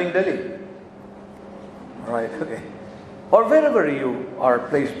I'm telling Delhi. Right, okay. Or wherever you are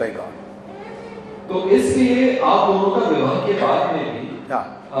placed by God. तो इसलिए आप दोनों का विवाह के बाद में भी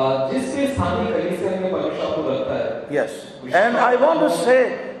जिसके स्थानीय कलीसिया में परमेश्वर आपको रखता है. Yes. And I want to say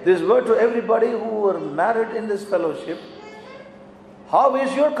this word to everybody who are married in this fellowship. How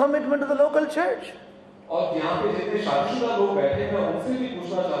is your commitment to the local church? और यहाँ पे जितने शादीशुदा लोग बैठे हैं, उनसे भी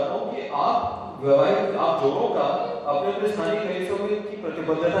पूछना चाहता हूँ कि आप विवाहित आप दोनों का अपने स्थानीय कलीसिया में की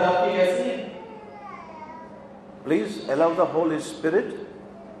प्रतिबद्धता आपकी कैसी है? Please allow the Holy Spirit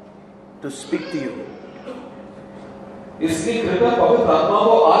to speak to you. इसलिए कृपया पवित्र आत्मा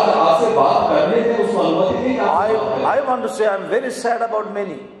को आज आपसे बात करने दें, उसको अनुमति दें कि आप I want to say I'm very sad about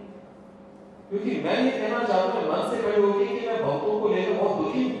many. क्योंकि मैं ये कहना चाहता हूँ मन से खड़े होकर कि मैं भक्तों को लेकर बहुत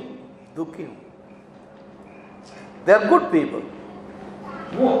दुखी हूँ। दुखी हूँ. They are good people,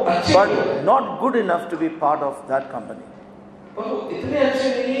 वो अच्छे but not good enough to be part of that company. पर वो इतने अच्छे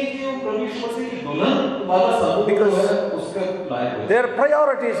नहीं है कि वो प्रभु यीशु मसीह की दुल्हन वाला समूह Because जो है उसके लायक हो। their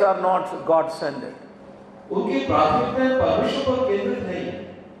priorities are not God-centered. उनकी प्राथमिकताएं परमेश्वर पर केंद्रित नहीं है।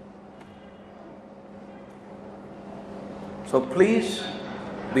 So please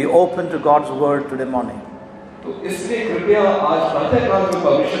be open to God's word today morning. तो इसलिए कृपया आज प्रातःकाल में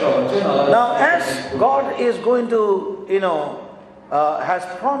परमेश्वर का वचन आ रहा है। Now, as God is going to, has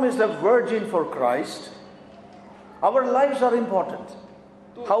promised a virgin for Christ, our lives are important.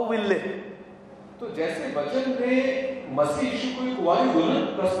 How we live. तो जैसे वचन में मसीह यीशु को एक कुंवारी दुल्हन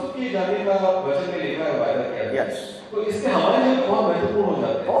प्रस्तुत किए जाने का वचन में लिखा है, वायदा किया है। Yes. तो इससे हमारे लिए बहुत महत्वपूर्ण हो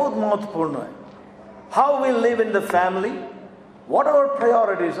जाता है। बहुत महत्वपूर्ण है. How we live in the family, what our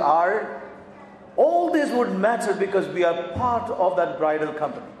priorities are, all this would matter because we are part of that bridal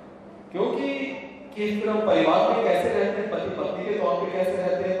company. क्योंकि कि फिर हम परिवार में कैसे रहते हैं, पति पत्नी के तौर पे कैसे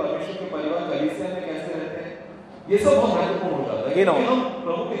रहते हैं, परमेश्वर के परिवार कलीसिया में कैसे रहते हैं, ये सब बहुत महत्वपूर्ण हो जाता है। You know, क्योंकि हम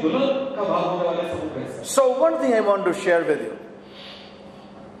प्रभु की दुल्हन का भाग होने वाले समूह कैसे। So one thing I want to share with you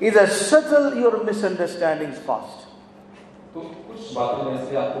is that settle your misunderstandings fast. तो कुछ बातें मैं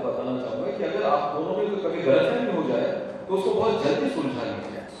इसलिए आपको बताना चाहूंगा कि अगर आप दोनों में कभी गलतफहमी हो जाए तो उसको बहुत जल्दी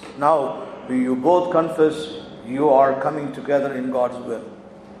सुलझाइए। Now you both confess you are coming together in God's will.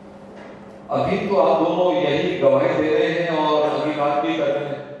 अभी तो आप दोनों यही गवाही दे रहे हैं और अंगीकार भी कर रहे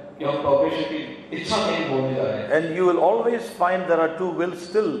हैं कि हम परमेश्वर की इच्छा में ही बोलने जा रहे हैं। And you will always find there are two wills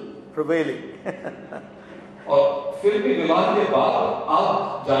still prevailing. और फिर भी विवाह के बाद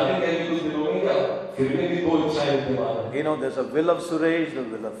आप जानेंगे कि कुछ दिनों में क्या फिर भी दो इच्छाएं विद्यमान हैं। There's a will of Suresh, the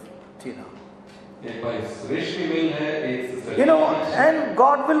will of Tina. एक भाई सुरेश की विल है, एक sister. And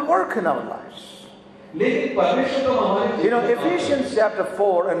God will work in our lives. लेकिन परमेश्वर तो हमारे Ephesians chapter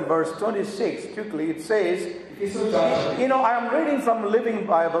 4 and verse 26, quickly it says, I am reading from Living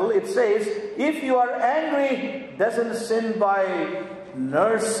Bible, it says, if you are angry, doesn't sin by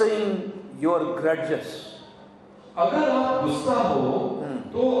nursing your grudges. अगर आप गुस्सा हो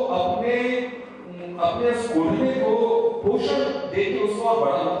तो अपने स्कूलने को पोषण देके उसको और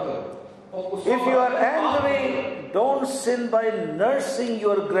बड़ा मत करो। If you are angry, don't sin by nursing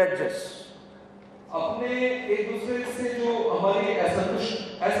your grudges. अपने एक दूसरे से जो हमारी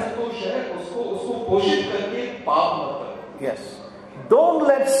असंतोष है उसको पोषित करके पाप मत करो। Yes. Don't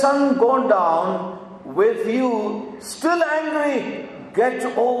let sun go down with you still angry. Get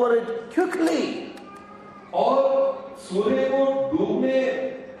over it quickly. और सूर्य को डूबने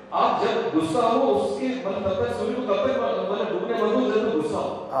आप जब गुस्सा हो उसके मतलब तब तक सूर्य को तब तक मतलब डूबने मत दो जब तक गुस्सा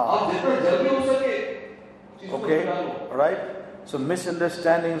हो। आप जितना जल्दी हो सके। Okay, right? So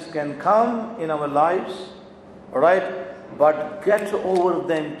misunderstandings can come in our lives, right? But get over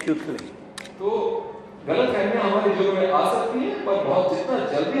them quickly. तो गलतफहमियां हमारे जीवन में आ सकती हैं, पर बहुत जितना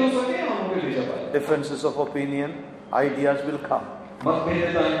जल्दी हो सके हम उनके पीछे पड़ें। Differences of opinion, ideas will come.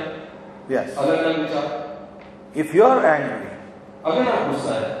 मतभेदताएं, yes. अलग-अलग विचार। If you are angry, अगर आप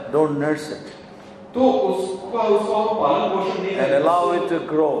गुस्सा है, don't nurse it. तो उसका पालन पोषण नहीं and allow it to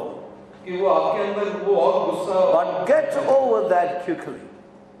grow. कि वो आपके अंदर वो और गुस्सा। But get over that quickly.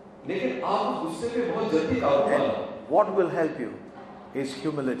 लेकिन आप उस गुस्से पे बहुत जल्दी काबू पाएं। What will help you is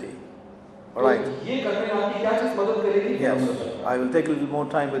humility. All right. ये करने में आपकी क्या चीज मदद करेगी? Yes. I will take a little more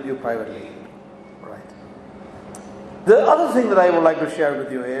time with you privately. All right. The other thing that I would like to share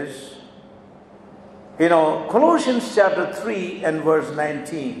with you is, Colossians chapter 3 and verse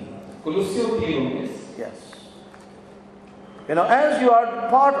 19. Colossians 3:19. Yes. As you are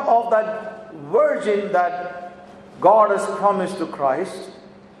part of that virgin that God has promised to Christ,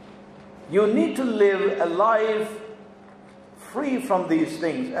 you need to live a life free from these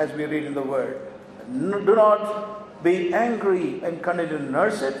things as we read in the Word. Do not be angry and continue to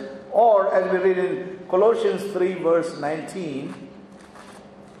nurse it. Or as we read in Colossians 3 verse 19,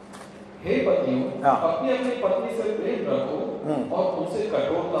 हे पतियों, अपनी अपनी पत्नी से प्रेम रखो और उनसे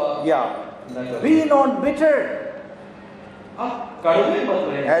कठोरता be not bitter.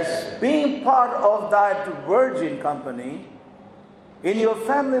 As being part of that virgin company, in your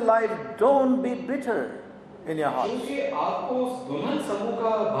family life, don't be bitter in your heart.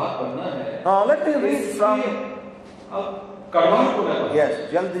 Now let me read from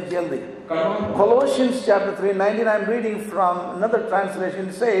yes, jaldi. Colossians chapter 3, 19, I'm reading from another translation.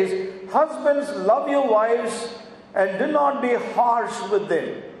 It says, husbands, love your wives and do not be harsh with them.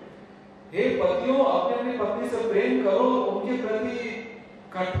 हे पतियों, अपने अपनी पत्नी से प्रेम करो, उनके प्रति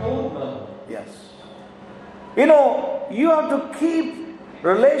कठोर न हो। Yes. You know, you have to keep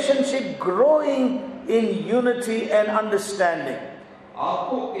relationship growing in unity and understanding.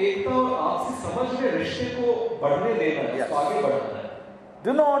 आपको एकता और आपसी समझ में रिश्ते को बढ़ने देना है, Yes. आगे बढ़ाना है।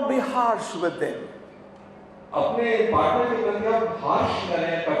 Do not be harsh with them. अपने पार्टनर के प्रति आप हार्श न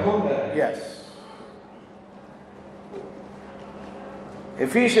रहें, कठोर न रहें। Yes.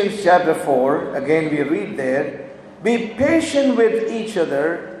 Ephesians chapter 4, again we read there, be patient with each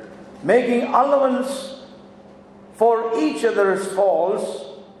other, making allowance for each other's faults,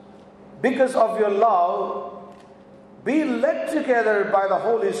 because of your love, be led together by the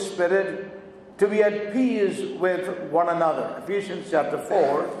Holy Spirit to be at peace with one another. Ephesians chapter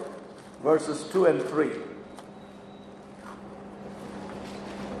 4, verses 2 and 3.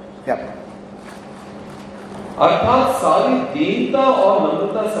 Yep. अर्थात सारी दीनता और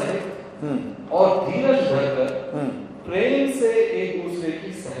नम्रता सहित और धीरज धरकर प्रेम से एक दूसरे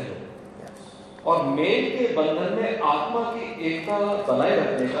की सह लो और मेल के बंधन में आत्मा की एकता बनाए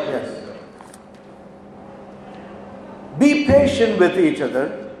रखने का प्रयास करो। Be patient with each other,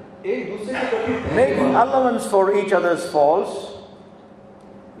 एक दूसरे के प्रति making allowance for each other's faults,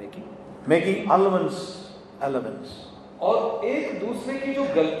 making allowance. और एक दूसरे की जो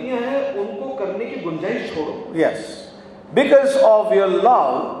गलतियां हैं उनको करने की गुंजाइश छोड़ो। Yes, because of your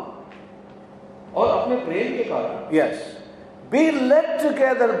love. और अपने प्रेम के कारण। Yes, be led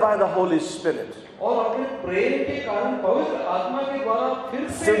together by the Holy Spirit. और अपने प्रेम के कारण पवित्र आत्मा के द्वारा फिर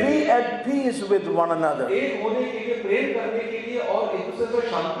से To be at peace with one another. एक होने के लिए, प्रेम करने के लिए और एक दूसरे से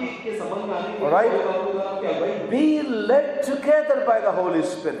शांति के संबंध में आने के लिए Right. पवित्र आत्मा द्वारा आपकी अगुवाई। Be led together by the Holy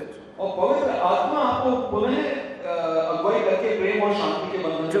Spirit. और पवित्र आत्मा आपको पुनः अगुवाई करके प्रेम और शांति के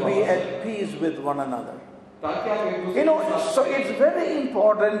बंधन में To be वापस at लाए। peace with one another. ताकि आप एक दूसरे You know, के साथ so it's very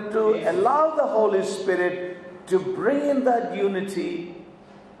important to allow the Holy Spirit to bring in that unity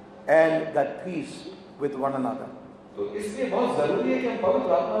and that peace with one another. तो इसलिए बहुत जरूरी है कि हम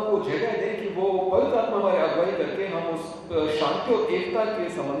पवित्र आत्मा को जगह दें कि वो पवित्र आत्मा हमारी अगुवाई करके हम उस शांति और एकता के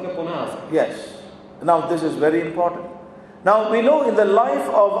संबंध में पुनः आ सकें। Yes. Now this is very important. Now we know in the life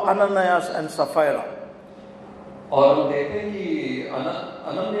of Ananias and Sapphira, और हम देखते हैं कि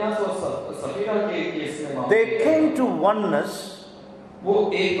अनन्यास और सफीरा के केस में they came to oneness, वो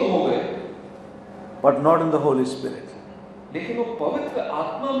एक तो हो गए, but not in the Holy Spirit. लेकिन वो पवित्र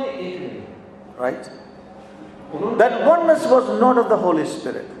आत्मा में एक नहीं, Right? उन्होंने That oneness was not of the Holy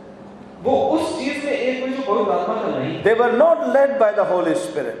Spirit. वो उस चीज में एक हुई जो पवित्र आत्मा का नहीं, They were not led by the Holy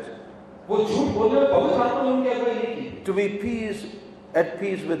Spirit वो झूठ बोलने में पवित्र आत्मा ने उनकी अगुवाई नहीं की, to be at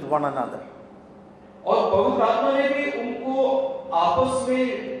peace with one another. और पवित्र आत्मा ने भी उनको आपस में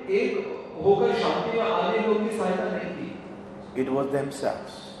एक होकर शांति में आने में उनकी सहायता नहीं की। It was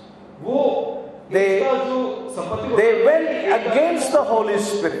themselves. वो They- एकता जो संपत्ति को They went against the Holy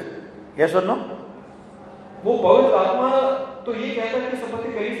Spirit. Yes or no? वो पवित्र आत्मा तो ये कहता है कि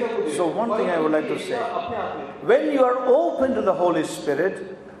संपत्ति कलीसिया को दे। So one thing I would like to say. अपने आप में When you are open to the Holy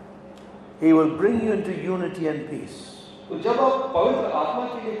Spirit, He will bring you into unity and peace, तो जब आप पवित्र आत्मा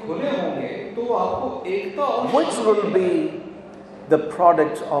के लिए खुले होंगे तो वो आपको एकता और which शांति will देगा। be the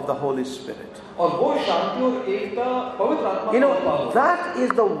product of the Holy Spirit. और वो शांति और एकता पवित्र आत्मा You का know, उत्पाद होगा। that is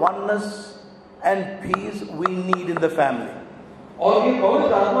the oneness and peace we need in the family. और ये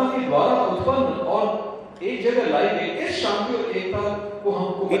पवित्र आत्मा के द्वारा उत्पन्न और एक जगह लाई गई इस शांति और एकता को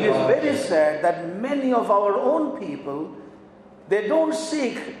हमको It is परिवार very sad that many of our own people, they don't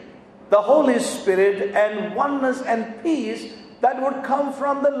seek the Holy Spirit and oneness and peace that would come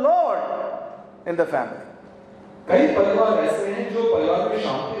from the Lord in the family. कई परिवार ऐसे हैं जो परिवार में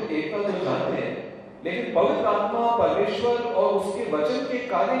शांति और एकता तो चाहते हैं, लेकिन पवित्र आत्मा परमेश्वर और उसके वचन के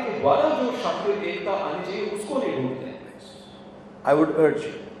कार्य के द्वारा जो शांति और एकता आनी चाहिए उसको नहीं ढूंढते हैं। I would urge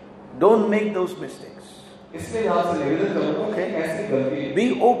you, don't make those mistakes. इसलिए मैं आपसे निवेदन करूंगा कि ऐसी गलती Be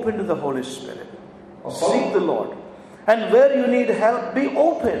open to the Holy Spirit. Seek the Lord. And where you need help, be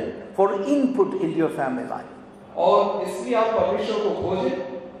open for input into your family life. और इसलिए आप परमेश्वर को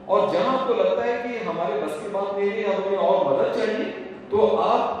खोजें और जहां आपको लगता है कि हमारे बस की बात नहीं है, हमें और मदद चाहिए, तो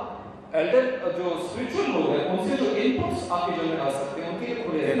आप एल्डर जो स्पिरिचुअल लोग हैं उनसे जो इनपुट्स आपके जीवन में आ सकते हैं उनके लिए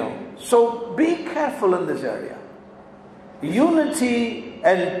खुले रहें। So be careful in this area. Unity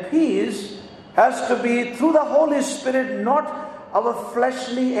and peace has to be through the Holy Spirit, not our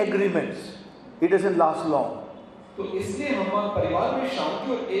fleshly agreements. It doesn't last long. तो इसलिए हमारे परिवार में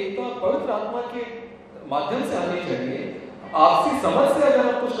शांति और एकता पवित्र आत्मा के माध्यम से आनी चाहिए। आपसी समझ से अगर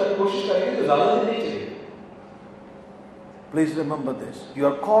हम कुछ करने की कोशिश करेंगे तो ज्यादा दिन नहीं चाहिए। Please remember this. You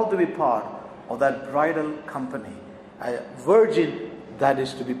are called to be part or that bridal company, a virgin that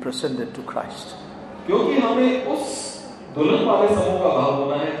is to be presented to Christ. क्योंकि हमें उस दुल्हन वाले समूह का भाग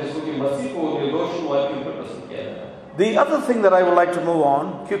होना है जिसको कि मसीह को निर्दोष कुमार के ऊपर प्रस्तुत किया जाता है. The other thing that I would like to move on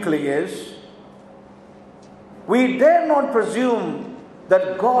quickly is, we dare not presume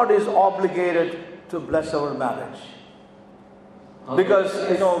that God is obligated to bless our marriage. Because,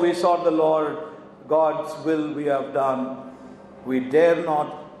 we sought the Lord, God's will we have done. We dare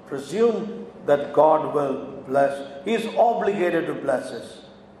not presume that God will bless. He is obligated to bless us.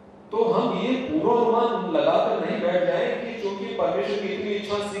 तो हम ये पूर्वानुमान लगाकर नहीं बैठ जाए कि क्योंकि परमेश्वर की इतनी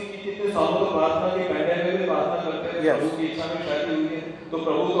इच्छा थी कि कितने सालों तक प्रार्थना की पैंडेमिक में भी प्रार्थना करते हैं, प्रभु की इच्छा में शादी हुई है, तो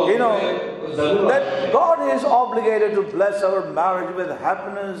प्रभु तो जरूर that God is obligated to bless our marriage with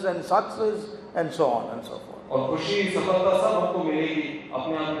happiness and success and so on and so forth. और खुशी सफलता सब हमको मिलेगी,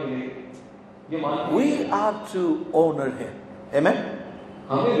 अपने आप में मिलेगी, ये मान. We are to honor Him. Amen.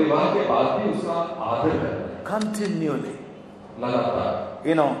 हमें विवाह के बाद भी उसका आदर करना है. Continually.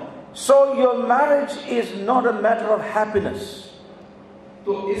 लगातार. So your marriage is not a matter of happiness.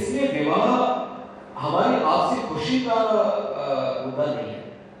 तो इसलिए विवाह हमारी आपसी खुशी का मुद्दा नहीं है.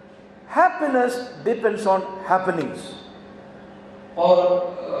 Happiness depends on happenings. और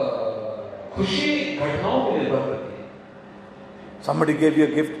खुशी घटनाओं पे निर्भर करती है. Somebody gave you a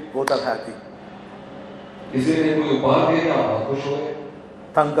gift, both are happy. किसी ने कोई उपहार दे दिया, आप खुश हो गए.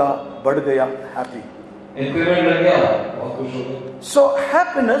 तनख्वाह बढ़ गया, happy. इंक्रीमेंट लग गया, बहुत खुश हो गए. So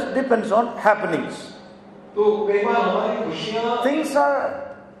happiness depends on happenings. तो कई बार हमारी खुशियां things are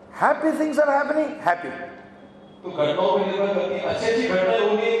happening, happy. तो घटनाओं पे निर्भर करती है. अच्छी घटनाएं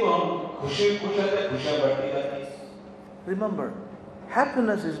होंगी तो हम खुश रहते हैं, खुशियां बढ़ती जाती हैं. Remember,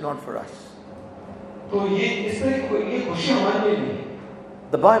 happiness is not for us. तो ये खुशी हमारे लिए नहीं है.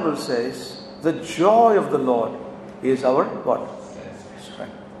 The Bible says the joy of the Lord is our what?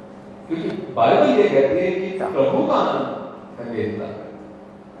 Strength. क्योंकि बाइबल ये कहती है कि प्रभु का आनंद हमें देता है.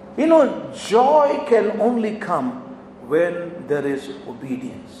 Joy can only come when there is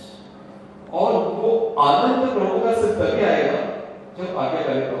obedience. और वो आनंद प्रभु का सिर्फ तभी आएगा जब आज्ञा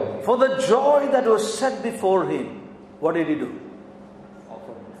करेगा. For the joy that was set before him, what did he do?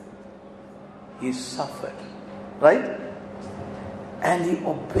 He suffered, right? And he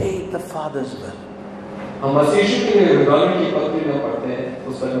obeyed the Father's will. हम मसीह के विवरण की पत्री में पढ़ते हैं,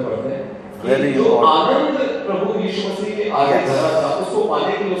 पुस्तक में पढ़ते हैं कि जो आनंद प्रभु यीशु मसीह के आगे धरा था, उसको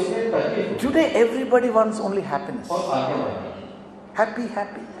पाने के लिए उसने तकलीफ. Today everybody wants only happiness. और आज्ञा मांगी. Happy.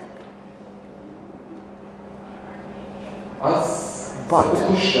 But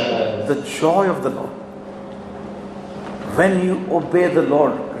the joy of the Lord, when you obey the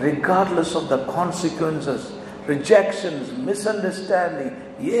Lord, regardless of the consequences, rejections, misunderstanding,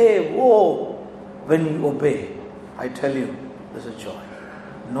 when you obey, I tell you, there's a joy.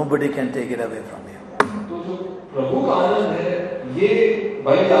 Nobody can take it away from you. तो जो प्रभु का आनंद है, ये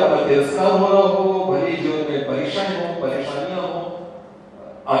भले आपका तिरस्कार हो रहा हो, भले जीवन में परेशानियां हो,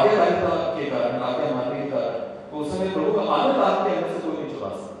 आज्ञाकारिता के कारण, आज्ञा मानने के कारण, तो उस समय प्रभु का आनंद आपके अंदर से कोई नहीं चुरा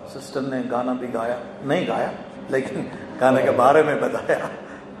सकता. सिस्टर ने गाना भी गाया, नहीं गाया, लेकिन गाने के बारे में बताया.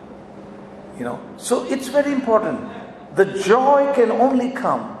 So it's very important. The joy can only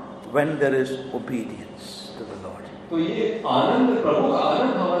come when there is obedience to the Lord. तो ये आनंद, प्रभु का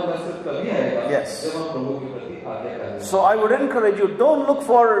आनंद हमारे अंदर से तभी आएगा जब हम प्रभु के प्रति आज्ञा करें. So I would encourage you, don't look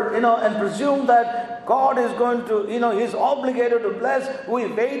for, and presume that God is going to, He's obligated to bless. We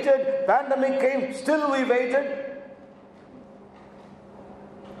waited, pandemic came, still we waited.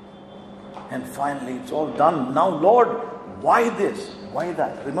 And finally it's all done. Now Lord, why this? Why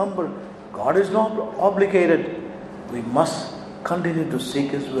that? Remember, God is not obligated. We must continue to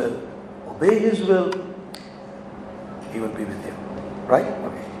seek His will, obey His will. He will be with you. Right?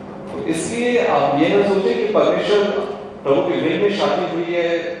 Okay. तो इसलिए आप ये ना सोचें कि परमेश्वर प्रभु के will में शादी हुई है,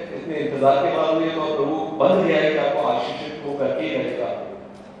 इतने इंतजार के बाद हुई है तो प्रभु बंद गया है कि आपको आशीषित वो करके ही रहेगा.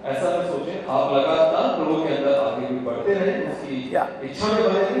 ऐसा ना सोचें. आप लगातार प्रभु के अंदर आगे भी बढ़ते रहें, उसकी इच्छा में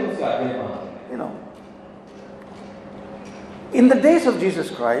बने रहें, उसकी आज्ञा में मानें. In the days of Jesus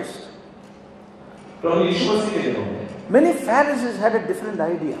Christ, प्रभु यीशु मसीह के दिनों में many Pharisees had a different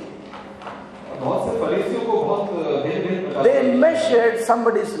idea. बहुत से फरीसियों को बहुत भिन्न प्रकार They measured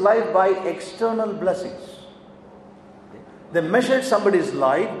somebody's life by external blessings. They measured somebody's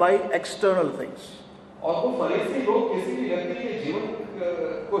life by external things. और वो फरीसी लोग किसी भी व्यक्ति के जीवन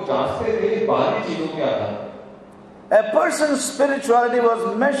को जांचते थे बाहरी चीजों के आधार पर. A person's spirituality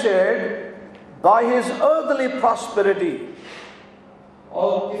was measured by his earthly prosperity.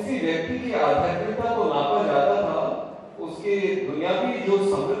 और किसी व्यक्ति की आध्यात्मिकता को नापा जाता था उसके दुनियावी जो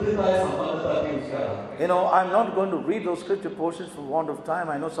समृद्धता है, संपन्नता थी उसके आधार पर. I'm not going to read those scripture portions for want of time.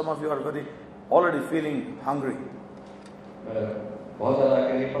 I know some of you are very already feeling hungry. मैं बहुत ज़्यादा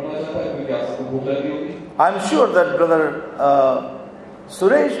आगे पढ़ना चाहता क्योंकि आप सबको भूख लगी होगी. I'm sure that brother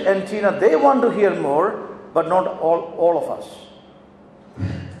Suresh and Tina, they want to hear more, but not all of us.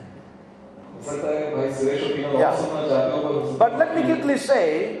 हो सकता है भाई सुरेश और टीना Yeah. बहुत सुनना चाहते हो पर But let me quickly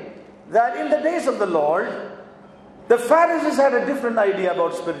say that in the days of the Lord, the Pharisees had a different idea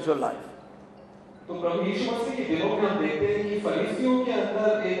about spiritual life. तो प्रभु यीशु मसीह के दिनों में हम देखते हैं कि फरीसियों के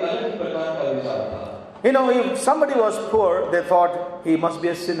अंदर एक अलग ही प्रकार का विचार था. You know, if somebody was poor, they thought he must be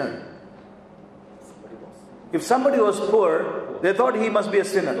a sinner. If somebody was poor, they thought he must be a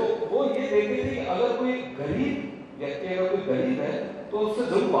sinner. तो वो ये देखते थे कि अगर कोई गरीब व्यक्ति अगर कोई गरीब है तो उससे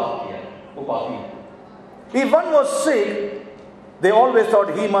जरूर पाप किया है, वो पापी है. If one was sick, they always thought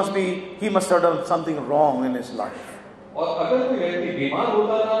he must have done something wrong in his life. और अगर कोई व्यक्ति बीमार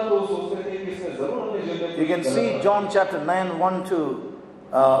होता था तो सोचते थे कि इसने जरूर अपने जीवन में You can see John chapter 9, 1 to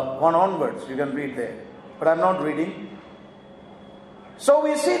 1 onwards. You can read there. But I'm not reading. So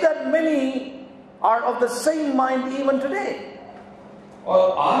we see that many are of the same mind even today.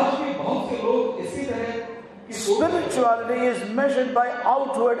 और आज भी बहुत से लोग इसी तरह की सोच रखते हैं. Spirituality is measured by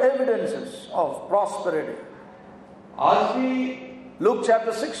outward evidences of prosperity. आज भी Luke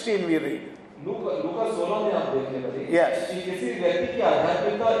chapter 16 we read. लूका 16 में आप देख लें Yes. कि किसी व्यक्ति की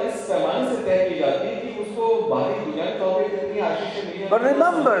आध्यात्मिकता इस पैमाने से तय की जाती है कि उसको बाहरी दुनिया के तौर पे कितनी आशीष मिली है. But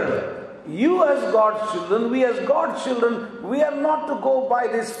remember, you as God's children, we as God's children, we are not to go by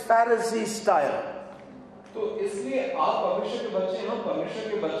this Pharisee style. तो इसलिए आप परमेश्वर के बच्चे, हम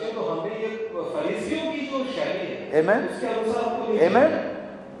परमेश्वर के बच्चे, तो हमें ये फरीसियों की जो शैली है Amen. उसके अनुसार आपको नहीं. Amen.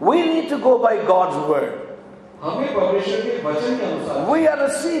 We need to go by God's word. हमें परमेश्वर के वचन के अनुसार We are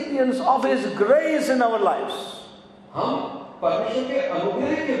recipients of His grace in our lives. हम परमेश्वर के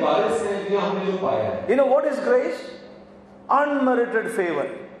अनुग्रह के बारे से जो हमने जो पाया है. You know what is grace? Unmerited favor.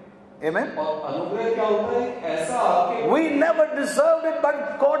 Amen. और अनुग्रह क्या होता है? ऐसा आपके We never deserved it,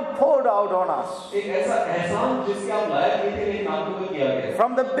 but God poured out on us. एक ऐसा एहसान जिसके आप लायक नहीं थे लेकिन आपको तो किया गया.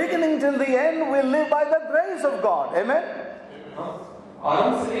 From the beginning till the end, we live by the grace of God. Amen.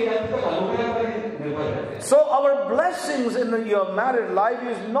 आरंभ से लेकर अंत तक अनुग्रह पर ही निर्भर रहते हैं. So our blessings in your married life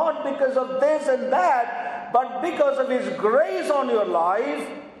is not because of this and that, but because of His grace on your life.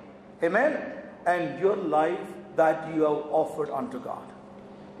 Amen. And your life that you have offered unto God.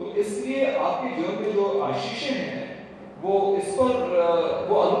 तो इसलिए आपके जीवन में जो आशीषें हैं वो इस पर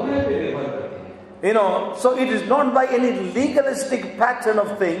वो अनुग्रह पे निर्भर करती हैं. You know, so it is not by any legalistic pattern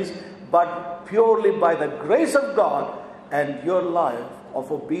of things, but purely by the grace of God and your life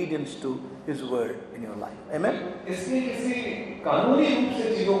of obedience to His word in your life. Amen. इसलिए किसी कानूनी रूप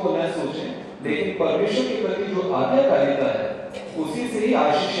से चीजों को न सोचें, लेकिन परमेश्वर के प्रति जो आज्ञाकारिता है उसी से ही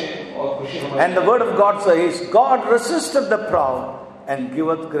आशीषें और खुशी हमारी. And the word of God says, God resisted the proud and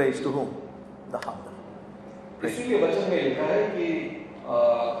giveth grace to whom? The humble. इसीलिए वचन में लिखा है कि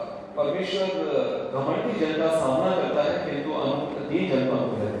परमेश्वर घमंडी जन का सामना करता है किंतु दीन जन को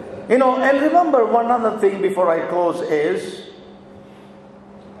अनुग्रह देता है. You know, and remember one other thing before I close is,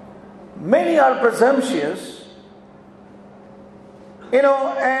 many are presumptuous, you know,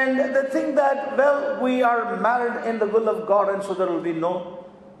 and they think that, well, we are married in the will of God and so there will be no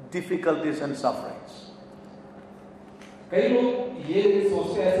difficulties and sufferings. कई लोग ये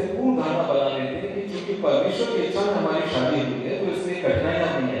सोचते हैं, ऐसे पूर्ण धारणा बना लेते हैं कि क्योंकि परमेश्वर की इच्छा में हमारी शादी हुई है तो इसलिए कठिनाइयां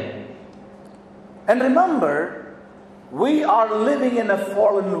नहीं है. And remember, we are living in a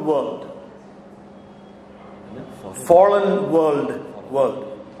fallen world. Fallen world.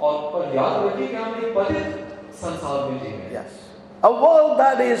 और पर याद रखिए कि हम एक पतित संसार में जी रहे हैं. Yes. A world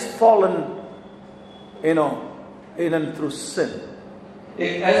that is fallen, you know, in and through sin.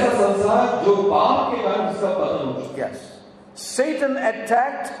 एक ऐसा संसार जो पाप के कारण उसका पतन हो चुका है. Yes. Satan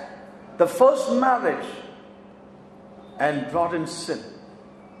attacked the first marriage and brought in sin.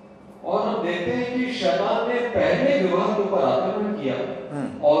 और हम देखते हैं कि शैतान ने पहले विवाह के ऊपर आक्रमण किया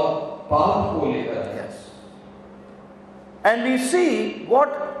और पाप को लेकर आया. Yes. And we see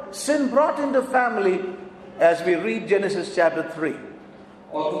what sin brought into family as we read Genesis chapter 3.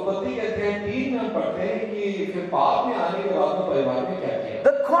 और उत्पत्ति के अध्याय 3 में हम पढ़ते हैं कि फिर पाप में आने के बाद में परिवार में क्या किया.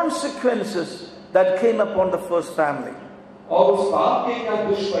 The consequences that came upon the first family. और उस पाप के क्या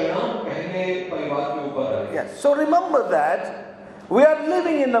दुष्परिणाम पहले परिवार के ऊपर आए. Yes. So remember that we are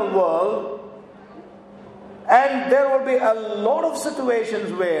living in a world and there will be a lot of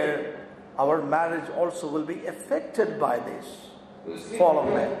situations where our marriage also will be affected by this fall of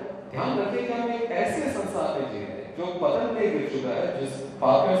man. ध्यान रखिए कि हम एक ऐसे संसार में जी रहे हैं जो पतन में गिर चुका है, जिस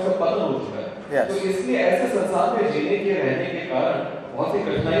पाप में उसका पतन हो चुका है. Yes. तो इसलिए ऐसे संसार में जीने के रहने के कारण बहुत सी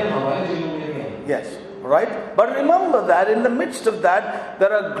कठिनाइयां हमारे जीवन में भी आई. Yes. Right? But remember that in the midst of that,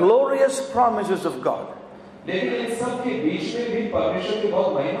 there are glorious promises of God. लेकिन इन सब के बीच में भी परमेश्वर के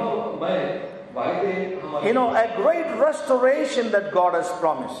बहुत महिमामय वायदे हमारे You know, a great restoration that God has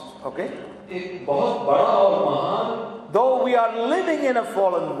promised. Okay? एक बहुत बड़ा और महान Though we are living in a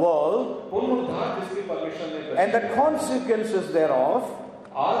fallen world, पुनरुद्धार जिसकी परमेश्वर ने and the consequences thereof,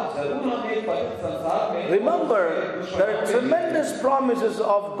 आज जरूर हम एक पतित संसार में remember there are tremendous promises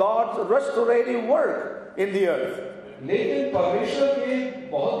of God's restorative work in the earth. लेकिन परमेश्वर के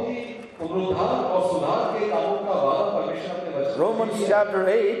बहुत ही पुनरुद्धार और सुधार के कामों का वादा परमेश्वर अपने वचन में Romans chapter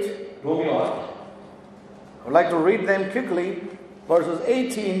 8, Romeo 8 I would like to read them quickly, verses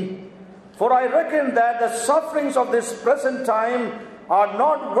 18. For I reckon that the sufferings of this present time are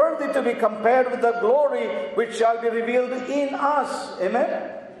not worthy to be compared with the glory which shall be revealed in us.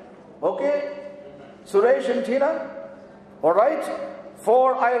 Amen? Okay? Suresh and Tina? Alright?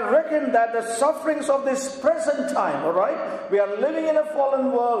 For I reckon that the sufferings of this present time, alright? We are living in a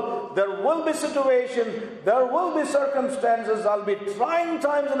fallen world. There will be situations, there will be circumstances, there will be trying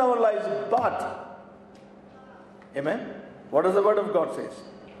times in our lives, but, amen? What does the word of God say?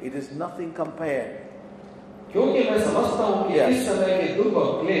 It is nothing compared. क्योंकि मैं समझता हूँ कि इस समय के दुख और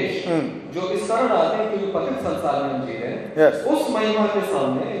क्लेश जो इस कारण आते हैं क्योंकि पतित संसार में हम जी रहे हैं उस महिमा के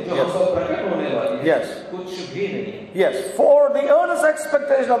सामने जो हम सब प्रकट होने वाली है कुछ भी नहीं. Yes, for the earnest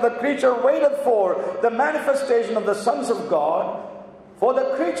expectation of the creature waited for the manifestation of the sons of God. For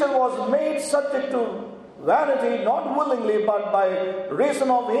the creature was made subject to vanity, not willingly, but by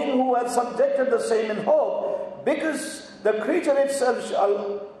reason of him who had subjected the same in hope, because the creature itself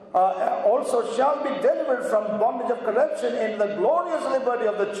shall also shall be delivered from bondage of corruption in the glorious liberty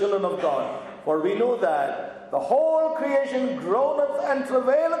of the children of God. For we know that the whole creation groaneth and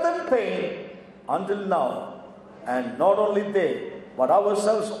travaileth in pain until now. And not only they, but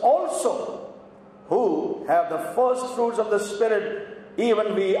ourselves also, who have the first fruits of the Spirit,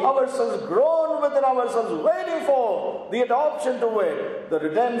 even we ourselves groan within ourselves, waiting for the adoption to wit, the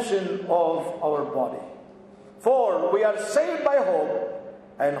redemption of our body. For we are saved by hope,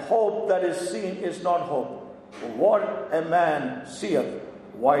 and hope that is seen is not hope. What a man seeth,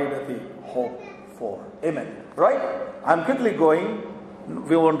 why doth he hope for? Amen. Right? I'm quickly going.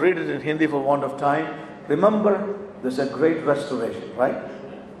 We won't read it in Hindi for want of time. Remember, there's a great restoration, right?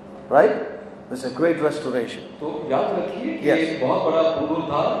 Right? There's a great restoration. Yes.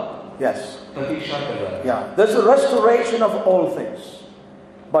 Yes. Yeah. There's a restoration of all things.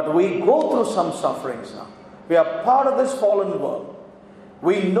 But we go through some sufferings now. We are part of this fallen world.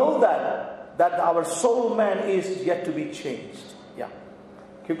 We know that our soul man is yet to be changed. Yeah.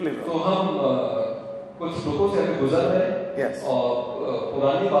 Quickly. तो हम कुछ दुखों से अभी गुजर रहे हैं. Yes. और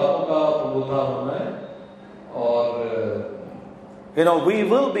पुरानी बातों का पुनरुद्धार होना है. और you know, we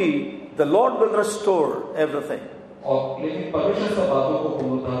will be, the Lord will restore everything. और लेकिन परमेश्वर सब बातों को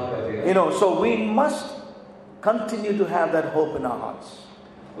पुनरुद्धार कर देगा. You know, so we must continue to have that hope in our hearts.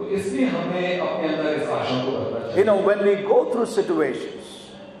 तो इसलिए हमें अपने अंदर इस आशा को रखना चाहिए. You know, when we go through situations,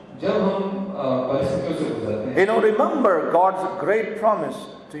 जब हम परिस्थितियों से गुजरते हैं, you know, remember God's great promise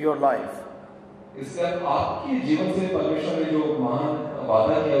to your life. इससे आपके जीवन से परमेश्वर ने जो महान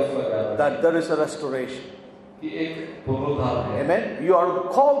वादा किया उसका याद रखें. That there is a restoration. कि एक पुनरुद्धार है. Amen. You are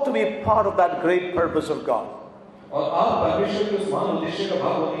called to be part of that great purpose of God. और आप परमेश्वर के उस महान उद्देश्य का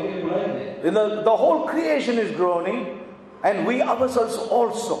भाग होने के लिए बुलाए गए. You know, the whole creation is groaning, and we ourselves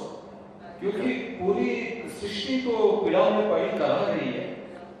also. क्योंकि पूरी सृष्टि को पीड़ाओं में पड़ी करा रही है.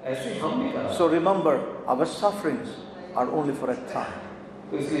 ऐसे हम भी करा. So remember, our sufferings are only for a time.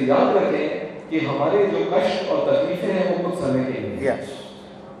 तो इसलिए याद रखें कि हमारे जो कष्ट और तकलीफें हैं वो कुछ समय के लिए. Yes.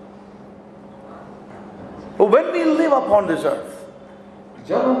 But when we live upon this earth,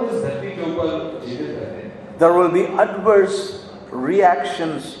 जब हम इस धरती के ऊपर जीवित रहते हैं, there will be adverse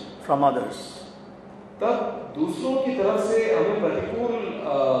reactions from others. तब दूसरों की तरफ से हमें प्रतिकूल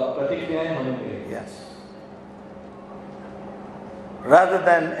प्रतिक्रियाएं हमें मिलेंगी. Yes. Rather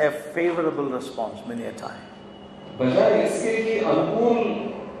than a favorable response many a time. बजाय इसके कि अनुकूल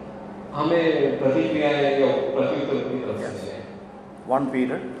हमें प्रतिक्रियाएं या प्रत्युत्तर की तरफ से मिलें. 1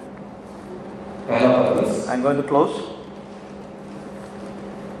 Peter. पहला पत्रस. I'm going to close.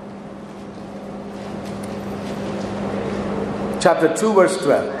 Chapter 2, verse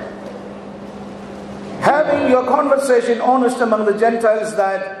 12. Having your conversation honest among the Gentiles,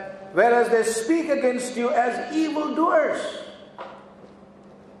 that whereas they speak against you as evildoers,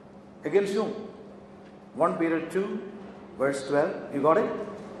 against whom? 1 Peter 2, verse 12. You got it?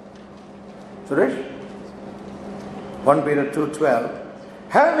 Suresh? 1 Peter 2:12.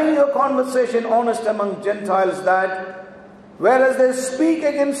 Having your conversation honest among Gentiles, that whereas they speak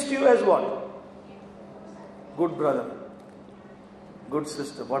against you as what? good brother, good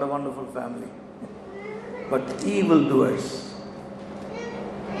sister, what a wonderful family. But evildoers.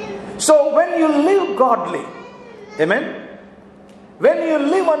 So when you live godly, amen, when you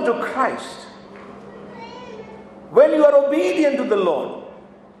live unto Christ, when you are obedient to the Lord,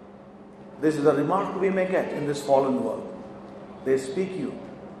 this is the remark we may get in this fallen world. They speak you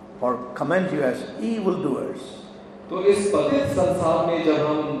or commend you as evildoers. तो इस पतित संसार में जब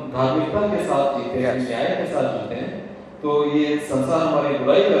हम धार्मिकता के साथ जीते हैं, न्याय के साथ जीते हैं, तो ये संसार हमारी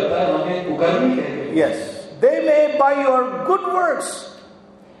बुराई करता है, हमें कुकर्मी कहते हैं. Yes, they may by your good works,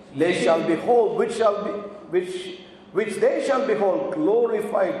 they shall behold, which they shall behold,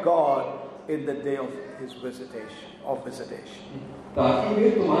 glorify God in the day of His visitation. ताकि वे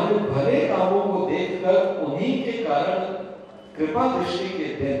तुम्हारे भले कामों को देखकर उन्हीं के कारण कृपा दृष्टि के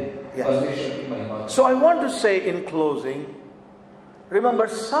दिन परमेश्वर की महिमा. So I want to say in closing, remember,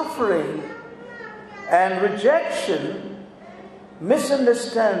 suffering and rejection,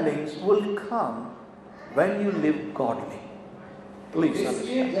 misunderstandings will come when you live godly. Please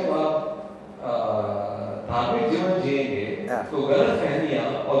understand. जब आप धार्मिक जीवन जिएंगे तो गलतफहमियां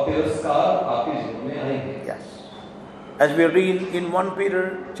और तिरस्कार आपके जीवन में आएंगे. Yes. As we read in 1 Peter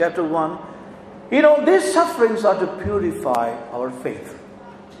chapter 1, these sufferings are to purify our faith.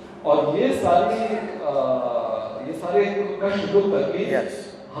 और ये सारे कष्ट दुख तकलीफ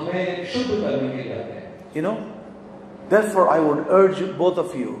हमें शुद्ध करने के लिए आते हैं. Therefore I would urge both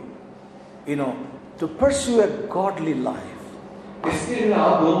of you, to pursue a godly life. इसलिए मैं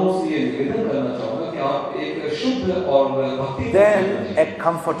आप दोनों से ये निवेदन करना चाहूँगा कि आप एक शुद्ध और भक्ति Then a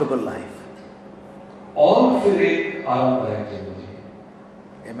comfortable life. और फिर एक आरामदायक जीवन जिए.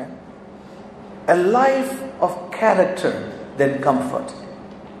 Amen. A life of character than comfort.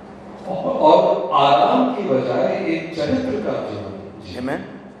 और आराम की बजाय एक चरित्र का जीवन. Amen.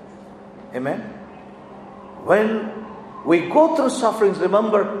 Amen. When we go through sufferings,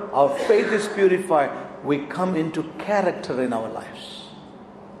 remember our faith is purified. We come into character in our lives.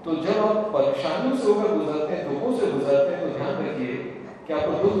 तो जब आप परेशानियों से होकर गुजरते हैं, दुखों से गुजरते हैं, तो ध्यान रखिए कि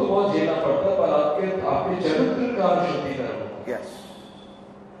आपको दुख तो बहुत झेलना पड़ता है, पर आपके चरित्र का शुद्धिकरण होता है. Yes.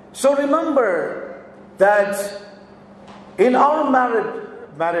 So remember that in our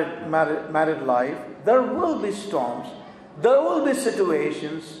married life, there will be storms, there will be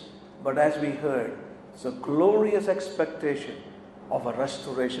situations, but as we heard, it's a glorious expectation of a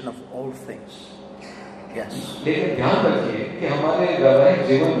restoration of all things. Yes. लेकिन ध्यान रखिए कि हमारे वैवाहिक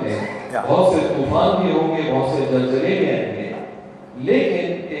जीवन में बहुत से तूफान भी होंगे, बहुत से जलजले भी आएंगे, लेकिन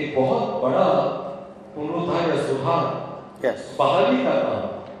एक बहुत बड़ा पुनरुद्धार या सुधार, बहाली का काम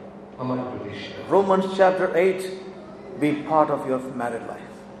हमारी प्रतीक्षा. Romans chapter 8, be part of your married life.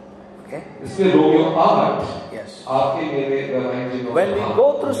 Okay? इसलिए रोमियो 8 yes. आपके मेरे वैवाहिक जीवन. When we go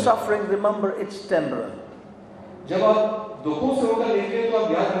through suffering, remember it's temporal. जब आप दुखों से होकर निकले तो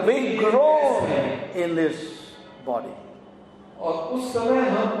आप याद रखें we grow in this body. और उस समय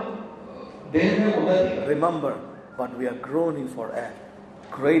हम देह में उन्नति. Remember, but we are groaning for a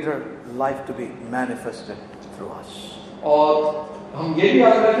greater life to be manifested through us. और हम ये भी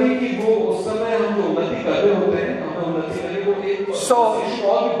याद रखें कि वो उस समय हम जो उन्नति कर रहे होते हैं, हमें उन्नति करने को एक So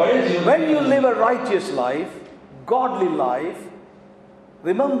बड़े जीवन. when you live a righteous life, godly life,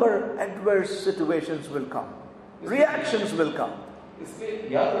 remember adverse situations will come. Reactions will come. इसलिए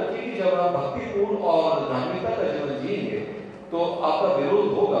याद रखिए कि जब आप भक्तिपूर्ण और धार्मिकता का जीवन जिएंगे तो आपका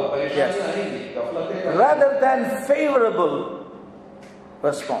विरोध होगा, परेशानियां आएंगी, गफलतें. Rather than favorable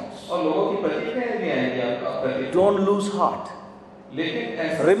response. और लोगों की प्रतिक्रियाएं भी आएंगी आपका प्रति. Don't lose heart. लेकिन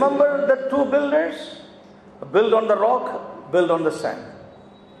ऐसा Remember the two builders? Build on the rock, build on the sand.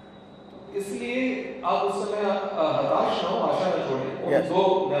 इसलिए आप उस समय हताश न हो, आशा न छोड़ें. उन दो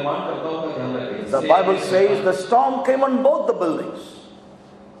निर्माणकर्ताओं का ध्यान रखें. The Bible says the storm came on both the buildings.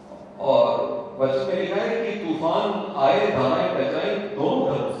 और वचन में लिखा है कि तूफान आए, धाराएं टकराई दोनों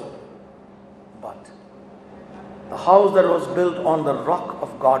घरों से. But the house that was built on the rock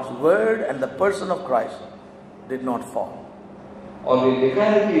of God's word and the person of Christ did not fall. और ये लिखा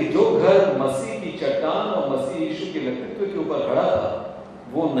है कि जो घर मसीह की चट्टान और मसीह यीशु के व्यक्तित्व के ऊपर खड़ा था,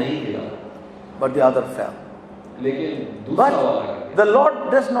 वो नहीं गिरा. But the other fell. लेकिन दूसरा वाला गिरा. The Lord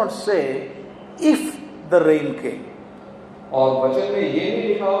does not say if the rain came. और वचन में ये नहीं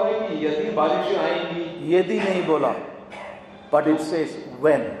लिखा हुआ है कि यदि बारिशें आएंगी. यदि नहीं बोला, but it says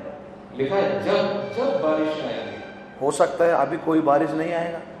when. लिखा है जब बारिशें आएंगी. हो सकता है अभी कोई बारिश नहीं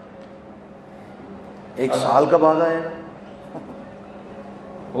आएगा, एक साल का बाद आएगा,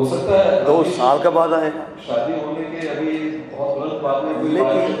 हो सकता है 2 साल का बाद आएगा. शादी होने के अभी बहुत तुरंत बाद में कोई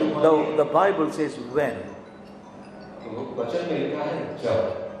लेकिन the Bible says when. वचन में लिखा है जब.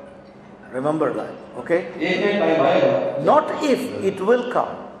 Remember that, okay? एक दिन टाइम आएगा, Not if, it will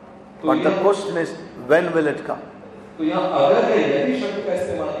come. But the question is, when will it come? तो यहाँ अगर या यदि शब्द का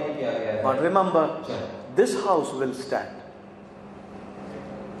इस्तेमाल नहीं किया गया है, But remember, this house will stand.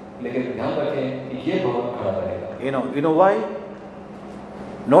 लेकिन ध्यान रखें कि ये भवन खड़ा रहेगा। You know why?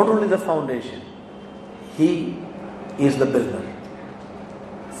 Not only the foundation, He is the builder.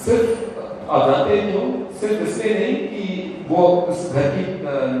 सिर्फ आप जानते हो, सिर्फ इसलिए नहीं कि वो इस घर की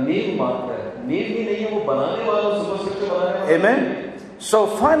नींव मात्र है, नींव ही नहीं है, वो बनाने वाला, सुपरस्ट्रक्चर बनाने वाला। Amen. So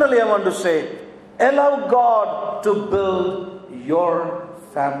finally, I want to say, allow God to build your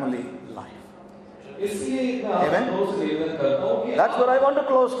family life. इसलिए मैं Amen. आप लोगों से निवेदन करता हूँ कि That's what I want to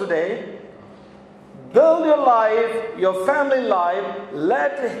close today. Build your life, your family life.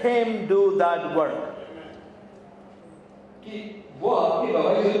 Let Him do that work. कि वो आपके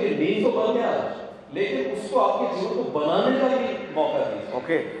वैवाहिक जीवन की नींव तो बन गया, लेकिन उसको आपके जीवन को बनाने का भी मौका दीजिए।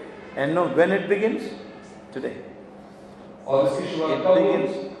 Okay. And know when it begins? Today. और इसकी शुरुआत It कब होगी?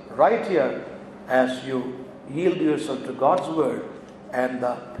 begins right here as you yield yourself to God's word and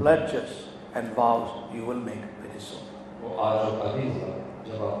the pledges and vows you will make very soon. वो आज और अभी होगा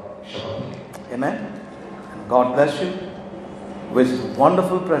जब आप शपथ लेंगे। Amen. And God bless you with His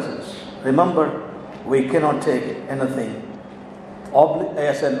wonderful presence. Remember, we cannot take anything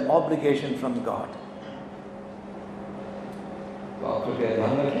as an obligation from God. तो आप कृपया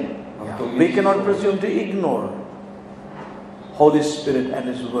ध्यान रखें। We cannot presume to ignore Holy Spirit and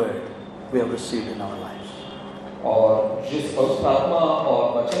His word we have received in our lives. और जिस पवित्र आत्मा और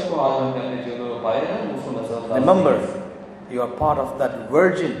वचन को आज हमने अपने जीवन में पाए हैं, उसको नजरअंदाज Remember, you are part of that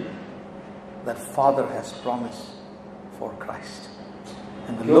virgin that Father has promised for Christ.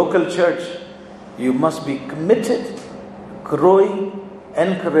 In the local church, you must be committed, growing,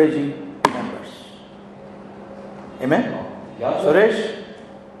 encouraging members. Amen? Suresh,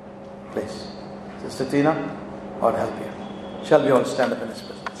 please. Sister Tina, God help you. Shall we all stand up in His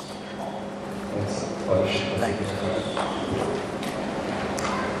presence? Thank you, sir.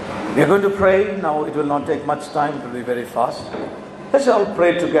 We are going to pray. Now it will not take much time. It will be very fast. Let's all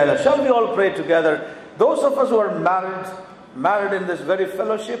pray together. Shall we all pray together? Those of us who are married in this very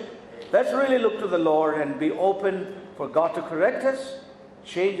fellowship, let's really look to the Lord and be open for God to correct us,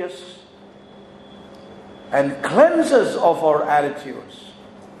 change us, and cleanse us of our attitudes,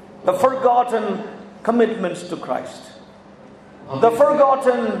 the forgotten commitments to Christ, the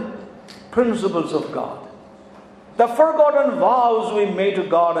forgotten principles of God, the forgotten vows we made to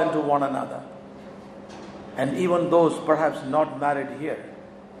God and to one another. And even those perhaps not married here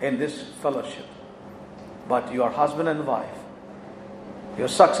in this fellowship, but you are husband and wife. Your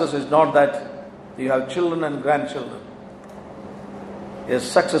success is not that you have children and grandchildren. Your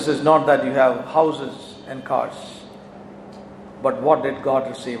success is not that you have houses and cars. But what did God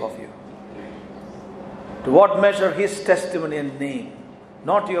receive of you? To what measure His testimony and name,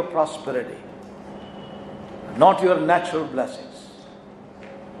 not your prosperity, not your natural blessings,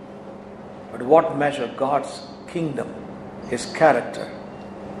 but what measure God's kingdom, His character,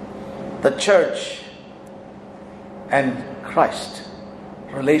 the church and Christ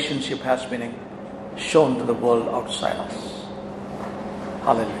relationship has been shown to the world outside us.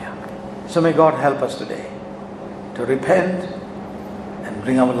 Hallelujah. So may God help us today to repent and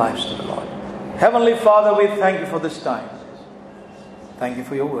bring our lives to the Lord. Heavenly Father, we thank You for this time. Thank You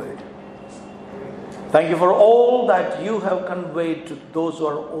for Your word. Thank You for all that You have conveyed to those who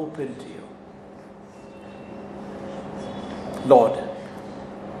are open to You. Lord,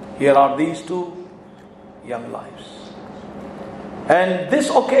 here are these two young lives. And this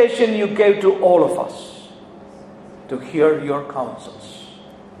occasion You gave to all of us to hear Your counsels.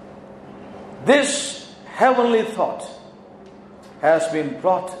 This heavenly thought has been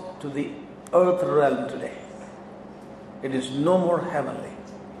brought to the earth realm today. It is no more heavenly.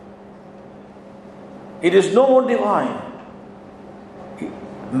 It is no more divine.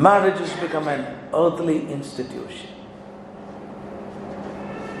 Marriage has become an earthly institution.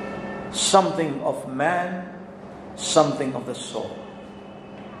 Something of man, something of the soul.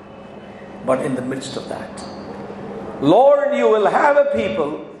 But in the midst of that, Lord, You will have a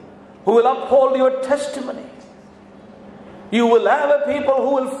people who will uphold Your testimony. You will have a people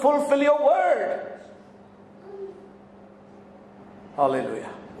who will fulfill Your word. Hallelujah.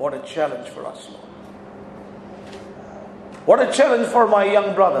 What a challenge for us, Lord. What a challenge for my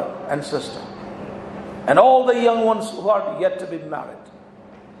young brother and sister. And all the young ones who are yet to be married.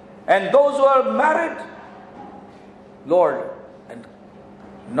 And those who are married, Lord, and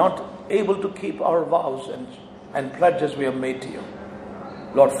not able to keep our vows and pledges we have made to You.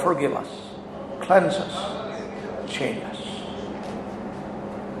 Lord, forgive us, cleanse us, change us.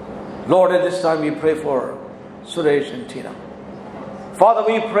 Lord, at this time we pray for Suresh and Tina. Father,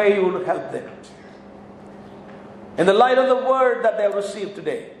 we pray you will help them. In the light of the word that they have received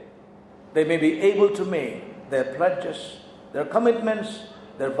today, they may be able to make their pledges, their commitments,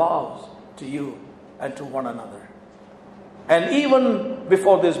 their vows to you and to one another. And even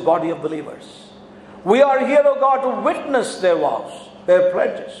before this body of believers, we are here, O God, to witness their vows, their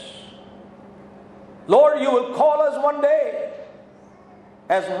pledges. Lord, you will call us one day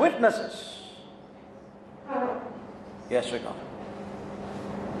as witnesses. Yes, O God.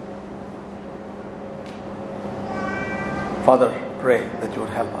 Father, pray that you would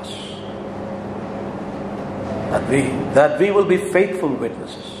help us. That we will be faithful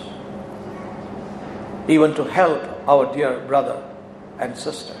witnesses. Even to help our dear brother and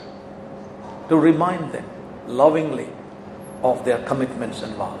sister. To remind them lovingly of their commitments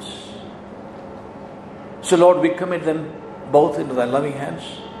and vows. So Lord, we commit them both into thy loving hands.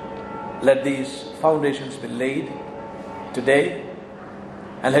 Let these foundations be laid today.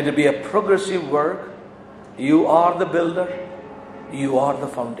 And let it be a progressive work. You are the builder. You are the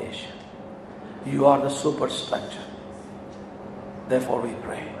foundation. You are the superstructure. Therefore we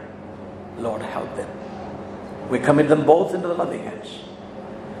pray, Lord, help them. We commit them both into the loving hands.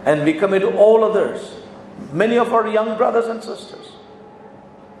 And we commit all others, many of our young brothers and sisters,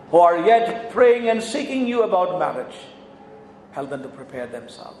 who are yet praying and seeking you about marriage. Help them to prepare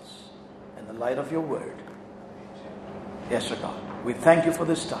themselves in the light of your word. Yes, O God, we thank you for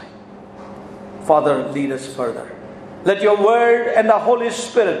this time. Father, lead us further. Let your word and the Holy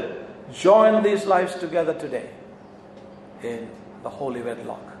Spirit join these lives together today in the holy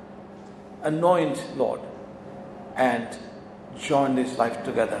wedlock. Anoint, Lord, and join these lives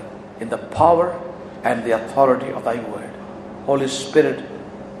together in the power and the authority of thy word. Holy Spirit,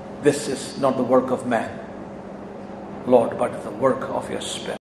 this is not the work of man, Lord, but the work of your Spirit.